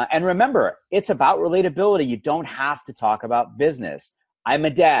 And remember, it's about relatability. You don't have to talk about business. I'm a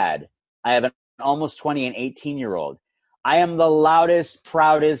dad. I have an almost 20 and 18-year-old. I am the loudest,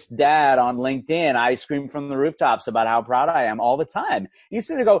 proudest dad on LinkedIn. I scream from the rooftops about how proud I am all the time. You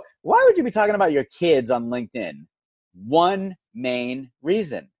sort of go, why would you be talking about your kids on LinkedIn? One main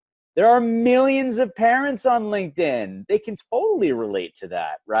reason. There are millions of parents on LinkedIn. They can totally relate to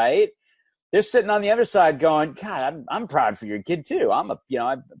that, right? They're sitting on the other side going, God, I'm proud for your kid too.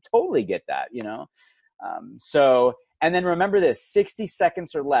 I totally get that, So, and then remember this, 60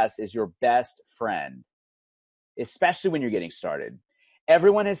 seconds or less is your best friend, especially when you're getting started.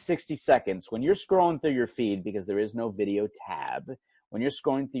 Everyone has 60 seconds. When you're scrolling through your feed, because there is no video tab, when you're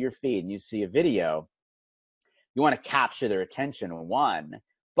scrolling through your feed and you see a video, you want to capture their attention, one.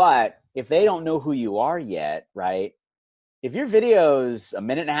 But if they don't know who you are yet, right? If your video's a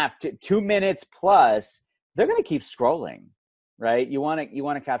minute and a half, 2 minutes plus, they're going to keep scrolling, right? You want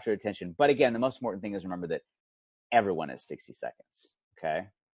to capture attention. But again, the most important thing is remember that everyone has 60 seconds, okay?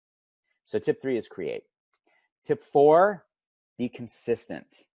 So tip 3 is create. Tip 4, be consistent.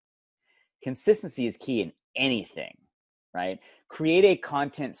 Consistency is key in anything, right? Create a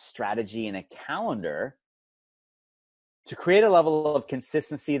content strategy and a calendar to create a level of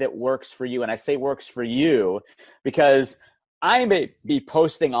consistency that works for you. And I say works for you because I may be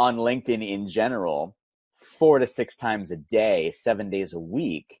posting on LinkedIn in general 4 to 6 times a day, 7 days a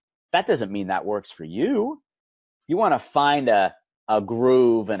week. That doesn't mean that works for you. You want to find a a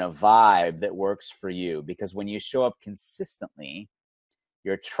groove and a vibe that works for you. Because when you show up consistently,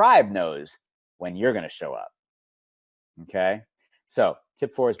 your tribe knows when you're going to show up. Okay. So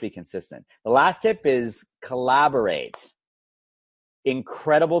tip 4 is be consistent. The last tip is collaborate.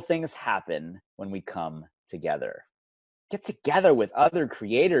 Incredible things happen when we come together. Get together with other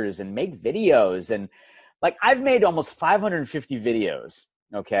creators and make videos. And like, I've made almost 550 videos,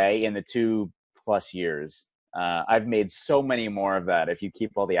 okay, in the 2+ years. I've made so many more of that if you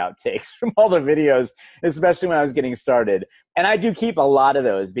keep all the outtakes from all the videos, especially when I was getting started. And I do keep a lot of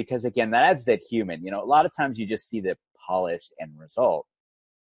those because, again, that adds that human. A lot of times you just see the polished end result.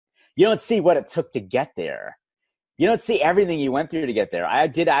 You don't see what it took to get there. You don't see everything you went through to get there. I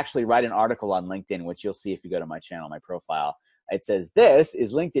did actually write an article on LinkedIn, which you'll see if you go to my channel, my profile. It says, this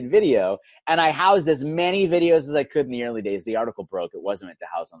is LinkedIn video. And I housed as many videos as I could in the early days. The article broke. It wasn't meant to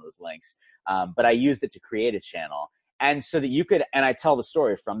house on those links. But I used it to create a channel. And so that you could, and I tell the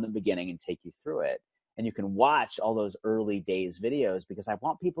story from the beginning and take you through it. And you can watch all those early days videos because I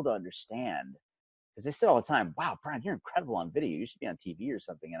want people to understand. Because they say all the time, wow, Brian, you're incredible on video. You should be on TV or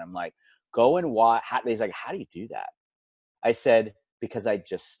something. And I'm like, go and watch. He's like, how do you do that? I said, because I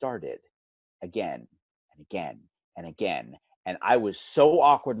just started again and again and again. And I was so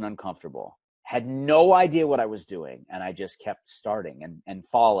awkward and uncomfortable, had no idea what I was doing. And I just kept starting and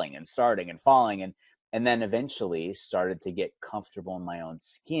falling and starting and falling. And then eventually started to get comfortable in my own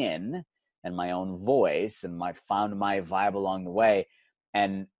skin and my own voice, and found my vibe along the way.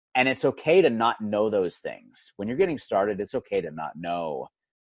 And it's okay to not know those things. When you're getting started, it's okay to not know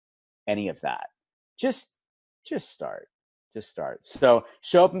any of that. Just start. Just start. So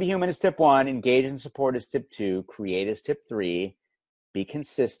show up and be human is tip 1. Engage and support is tip 2. Create is tip 3. Be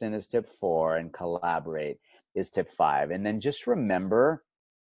consistent is tip 4. And collaborate is tip 5. And then just remember,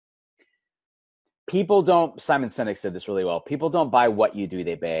 Simon Sinek said this really well. People don't buy what you do,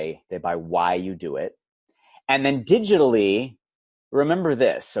 they buy why you do it. And then digitally, remember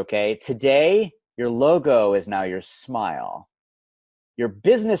this, okay? Today, your logo is now your smile. Your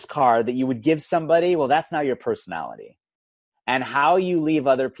business card that you would give somebody, well, that's now your personality. And how you leave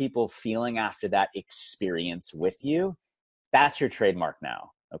other people feeling after that experience with you, that's your trademark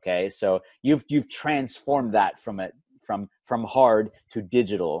now, okay? So you've transformed that from hard to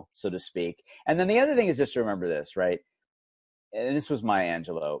digital, so to speak. And then the other thing is just to remember this, right? And this was Maya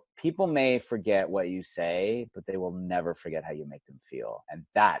Angelou. People may forget what you say, but they will never forget how you make them feel. And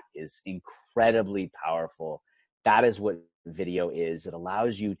that is incredibly powerful. That is what video is. It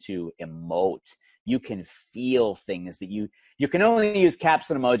allows you to emote. You can feel things that you can only use caps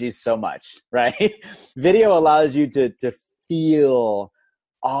and emojis so much, right? Video allows you to feel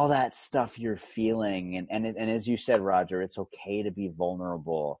all that stuff you're feeling. And as you said, Roger, it's okay to be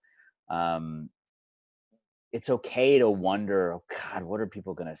vulnerable. It's okay to wonder, oh God, what are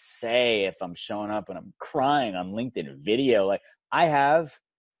people going to say if I'm showing up and I'm crying on LinkedIn video? Like I have.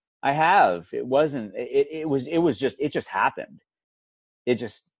 It just happened. It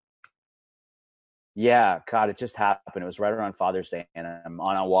just happened. It was right around Father's Day, and I'm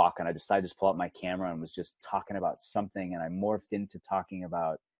on a walk, and I decided to just pull out my camera and was just talking about something, and I morphed into talking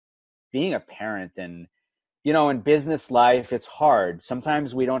about being a parent. And in business life, it's hard.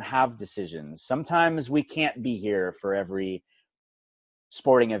 Sometimes we don't have decisions. Sometimes we can't be here for every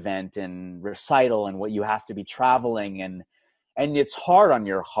sporting event and recital and what you have to be traveling, and it's hard on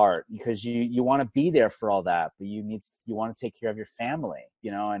your heart because you want to be there for all that, but you want to take care of your family,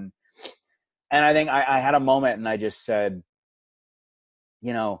 and I think I had a moment and I just said,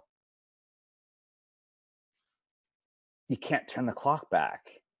 you can't turn the clock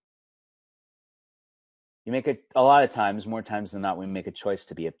back. You make a lot of times, more times than not, we make a choice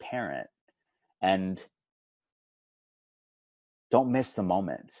to be a parent, and don't miss the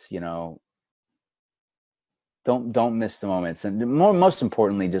moments, don't miss the moments. And most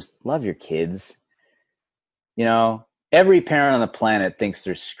importantly, just love your kids. Every parent on the planet thinks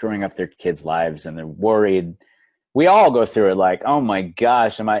they're screwing up their kids' lives and they're worried. We all go through it like, oh my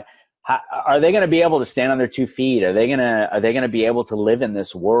gosh, are they going to be able to stand on their 2 feet? Are they going to be able to live in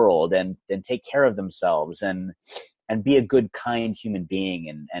this world and take care of themselves and be a good, kind human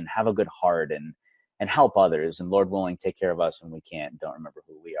being and have a good heart and help others, and Lord willing, take care of us when we can't, don't remember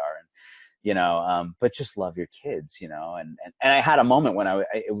who we are. And, but just love your kids, and I had a moment when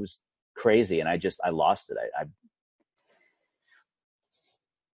it was crazy and I lost it.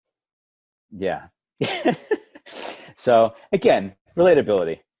 Yeah. So again,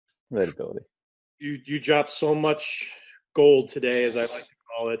 relatability. You dropped so much gold today, as I like to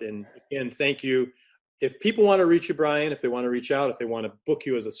call it. And again, thank you. If people want to reach you, Brian, if they want to reach out, if they want to book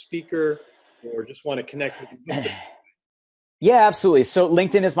you as a speaker or just want to connect with you, Yeah, absolutely. So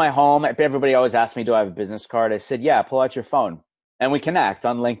LinkedIn is my home. Everybody always asks me, do I have a business card? I said, yeah, pull out your phone and we connect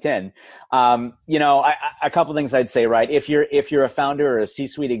on LinkedIn. A couple things I'd say, right? If you're a founder or a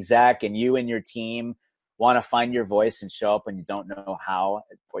C-suite exec and you and your team want to find your voice and show up and you don't know how,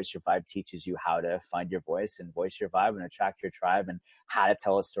 Voice Your Vibe teaches you how to find your voice and voice your vibe and attract your tribe and how to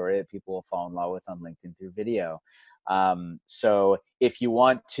tell a story that people will fall in love with on LinkedIn through video. So if you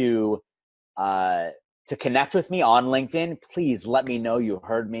want uh, to connect with me on LinkedIn, please let me know you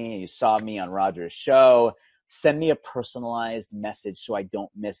heard me, you saw me on Roger's show. Send me a personalized message so I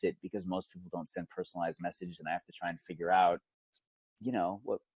don't miss it, because most people don't send personalized messages and I have to try and figure out,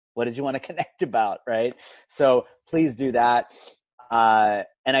 what did you want to connect about, right? So please do that. And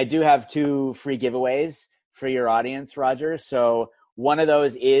I do have 2 free giveaways for your audience, Roger. So one of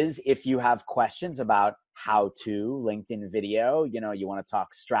those is if you have questions about how to LinkedIn video, you want to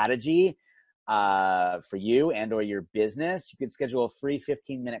talk strategy for you and or your business, you can schedule a free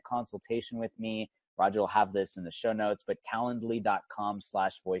 15-minute consultation with me. Roger will have this in the show notes, but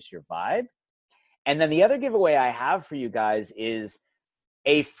calendly.com/voiceyourvibe. And then the other giveaway I have for you guys is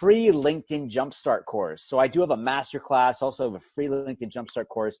a free LinkedIn Jumpstart course. So I do have a masterclass, also have a free LinkedIn Jumpstart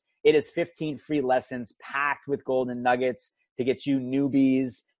course. It is 15 free lessons packed with golden nuggets to get you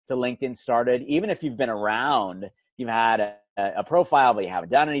newbies to LinkedIn started. Even if you've been around, you've had a profile, but you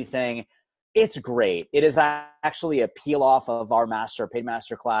haven't done anything, it's great. It is actually a peel off of our paid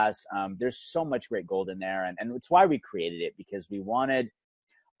masterclass. There's so much great gold in there. And it's why we created it, because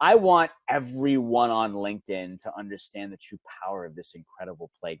I want everyone on LinkedIn to understand the true power of this incredible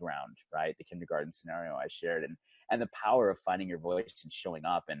playground, right? The kindergarten scenario I shared, and the power of finding your voice and showing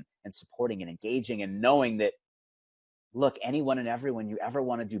up and supporting and engaging and knowing that, look, anyone and everyone you ever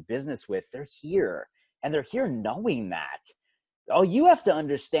want to do business with, they're here, and they're here knowing that. All you have to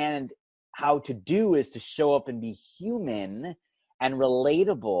understand how to do is to show up and be human and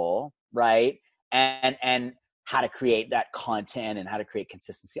relatable, right? And how to create that content and how to create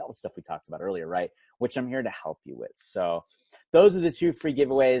consistency, all the stuff we talked about earlier, right? Which I'm here to help you with. So those are the 2 free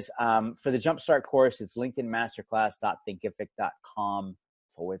giveaways. For the Jumpstart course, it's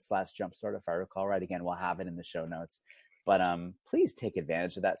linkedinmasterclass.thinkific.com/jumpstart, if I recall right. Again, we'll have it in the show notes. But please take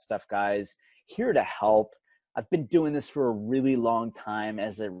advantage of that stuff, guys. Here to help. I've been doing this for a really long time.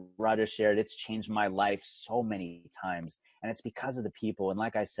 As Roger shared, it's changed my life so many times. And it's because of the people. And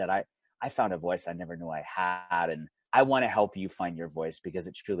like I said, I found a voice I never knew I had. And I want to help you find your voice, because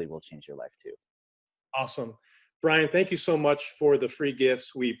it truly will change your life too. Awesome. Brian, thank you so much for the free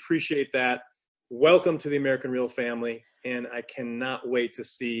gifts. We appreciate that. Welcome to the American Real family. And I cannot wait to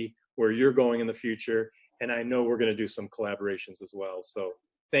see where you're going in the future. And I know we're going to do some collaborations as well. So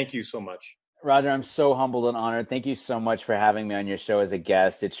thank you so much. Roger, I'm so humbled and honored. Thank you so much for having me on your show as a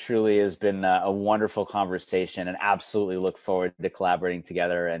guest. It truly has been a wonderful conversation, and absolutely look forward to collaborating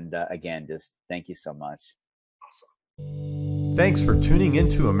together. And again, just thank you so much. Awesome. Thanks for tuning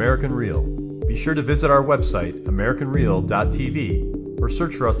into American Real. Be sure to visit our website, americanreal.tv, or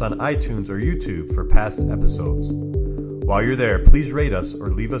search for us on iTunes or YouTube for past episodes. While you're there, please rate us or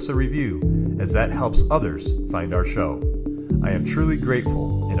leave us a review, as that helps others find our show. I am truly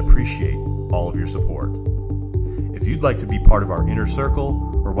grateful and appreciate all of your support. If you'd like to be part of our inner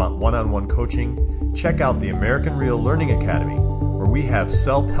circle or want one-on-one coaching, check out the American Real Learning Academy, where we have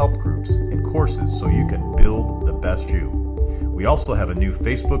self-help groups and courses so you can build the best you. We also have a new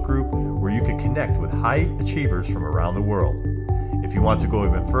Facebook group where you can connect with high achievers from around the world. If you want to go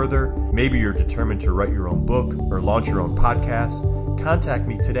even further, maybe you're determined to write your own book or launch your own podcast, contact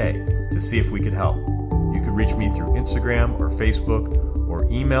me today to see if we could help. You can reach me through Instagram or Facebook, or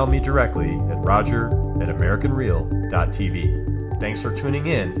email me directly at roger@americanreal.tv. Thanks for tuning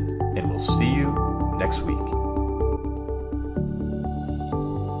in, and we'll see you next week.